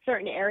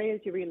certain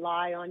areas you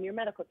rely on your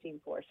medical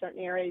team for. Certain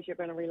areas you're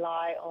going to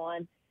rely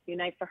on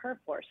Unite for Her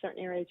for.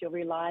 Certain areas you'll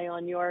rely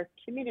on your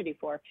community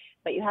for.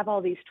 But you have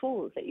all these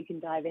tools that you can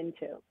dive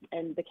into.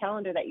 And the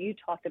calendar that you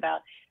talked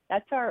about,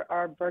 that's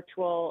our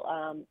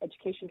virtual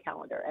education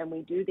calendar. And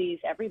we do these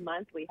every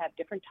month. We have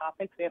different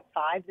topics. We have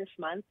 5 this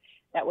month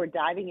that we're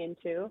diving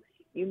into.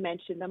 you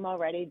mentioned them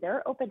already.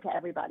 They're open to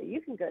everybody.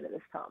 You can go to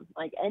this, Tom.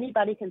 Like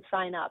anybody can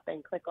sign up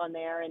and click on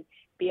there and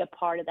be a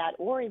part of that,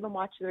 or even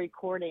watch the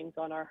recordings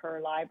on our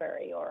Her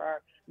library or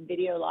our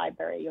video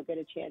library. You'll get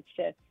a chance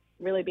to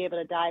really be able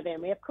to dive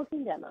in. We have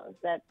cooking demos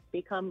that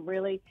become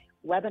really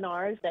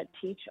webinars that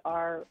teach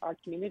our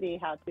community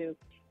how to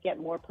get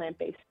more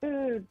plant-based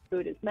food.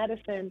 Food is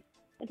medicine.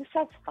 It just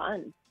has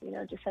fun,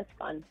 just has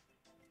fun.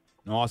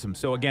 Awesome.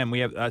 So again, we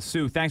have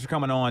Sue. Thanks for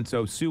coming on.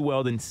 So Sue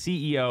Weldon,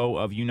 CEO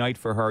of Unite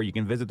for Her. You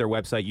can visit their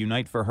website,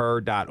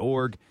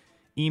 uniteforher.org.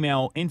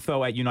 Email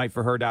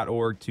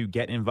info@uniteforher.org to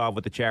get involved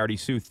with the charity.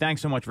 Sue,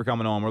 thanks so much for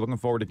coming on. We're looking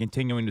forward to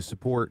continuing to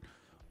support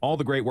all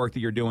the great work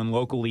that you're doing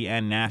locally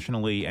and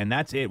nationally. And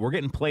that's it. We're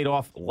getting played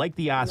off like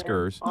the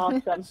Oscars.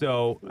 Awesome.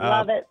 So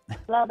love it.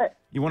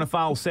 You want to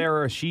follow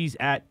Sarah? She's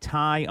at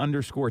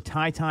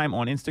Ty_TyTime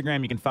on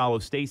Instagram. You can follow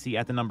Stacy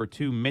at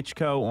 @2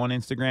 Mitchko on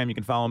Instagram. You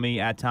can follow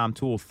me at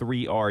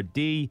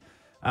TomToole3RD.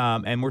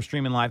 And we're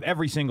streaming live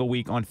every single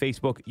week on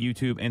Facebook,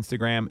 YouTube,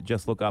 Instagram.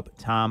 Just look up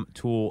Tom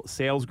Toole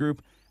Sales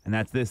Group. And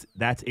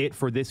that's it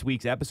for this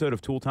week's episode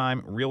of Toole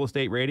Time Real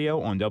Estate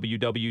Radio on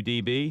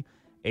WWDB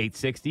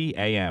 860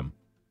 AM.